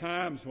then there's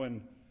times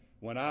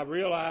when I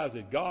realize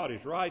that God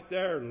is right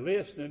there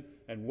listening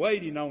and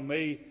waiting on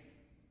me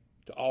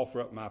to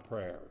offer up my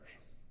prayers.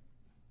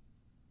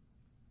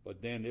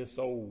 But then this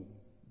old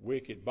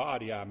wicked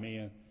body I'm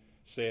in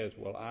says,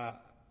 well,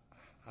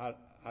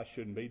 I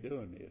shouldn't be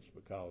doing this,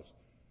 because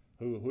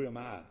who am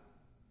I?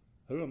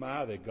 Who am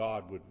I that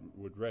God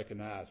would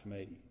recognize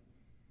me?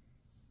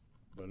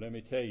 But let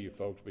me tell you,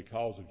 folks,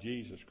 because of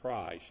Jesus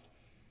Christ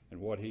and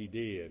what he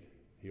did,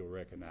 he'll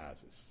recognize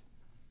us.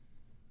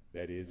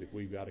 That is, if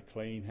we've got a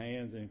clean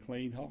hands and a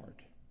clean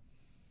heart.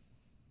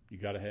 You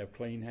got to have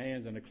clean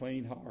hands and a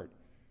clean heart.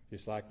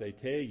 Just like they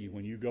tell you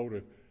when you go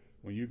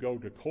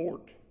to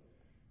court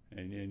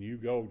and you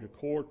go to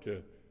court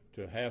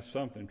to have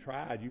something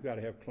tried, you got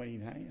to have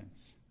clean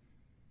hands.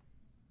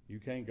 You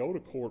can't go to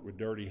court with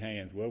dirty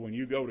hands. Well, when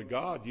you go to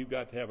God, you've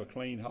got to have a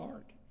clean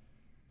heart.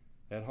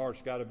 That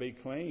heart's got to be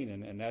clean,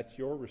 and that's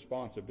your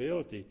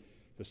responsibility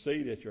to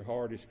see that your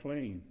heart is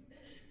clean.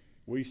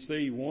 We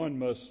see one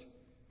must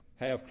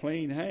have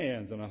clean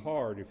hands and a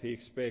heart if he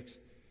expects to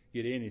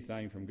get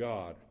anything from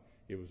God.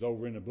 It was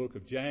over in the book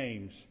of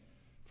James,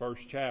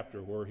 1st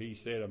chapter, where he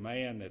said a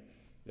man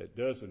that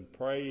doesn't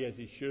pray as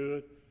he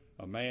should,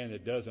 a man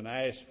that doesn't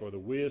ask for the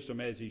wisdom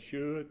as he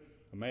should,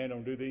 a man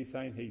don't do these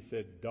things, he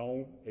said,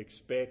 don't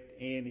expect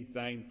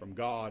anything from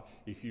God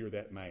if you're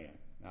that man.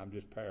 I'm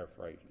just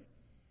paraphrasing it.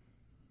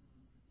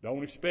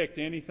 Don't expect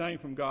anything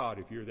from God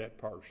if you're that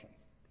person.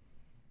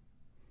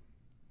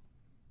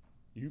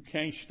 You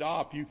can't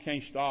stop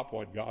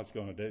what God's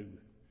going to do.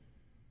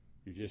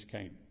 You just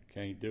can't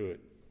do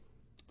it.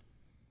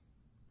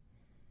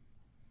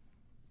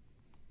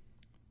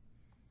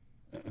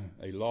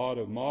 A lot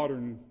of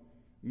modern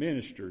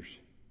ministers,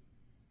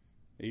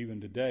 even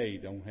today,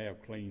 don't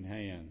have clean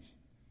hands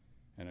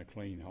and a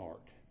clean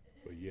heart.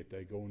 But yet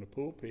they go in the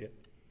pulpit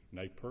and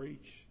they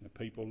preach, and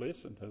people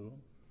listen to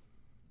them.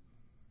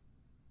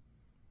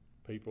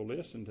 People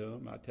listen to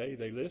them. I tell you,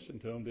 they listen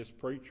to them. This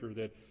preacher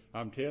that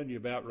I'm telling you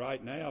about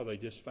right now, they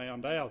just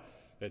found out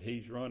that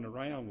he's running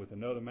around with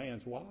another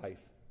man's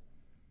wife.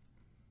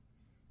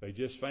 They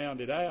just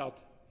found it out,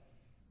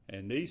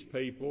 and these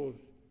people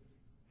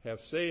have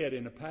said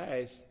in the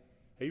past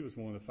he was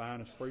one of the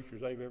finest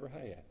preachers they've ever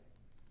had.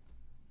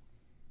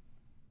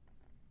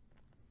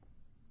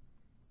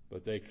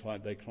 But they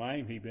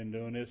claim he's been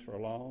doing this for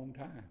a long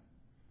time.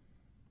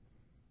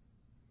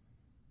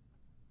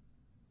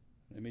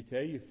 Let me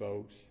tell you,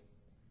 folks,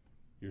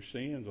 your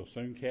sins will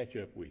soon catch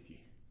up with you.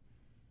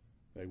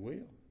 They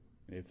will.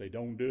 And if they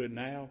don't do it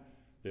now,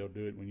 they'll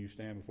do it when you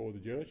stand before the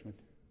judgment.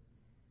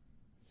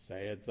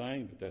 Sad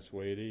thing, but that's the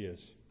way it is.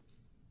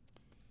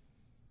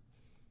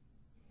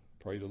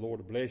 Pray the Lord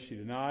to bless you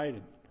tonight,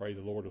 and pray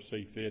the Lord will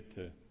see fit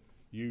to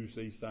use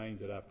these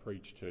things that I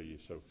preached to you.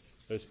 So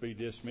let's be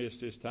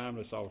dismissed this time.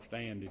 Let's all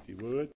stand if you would.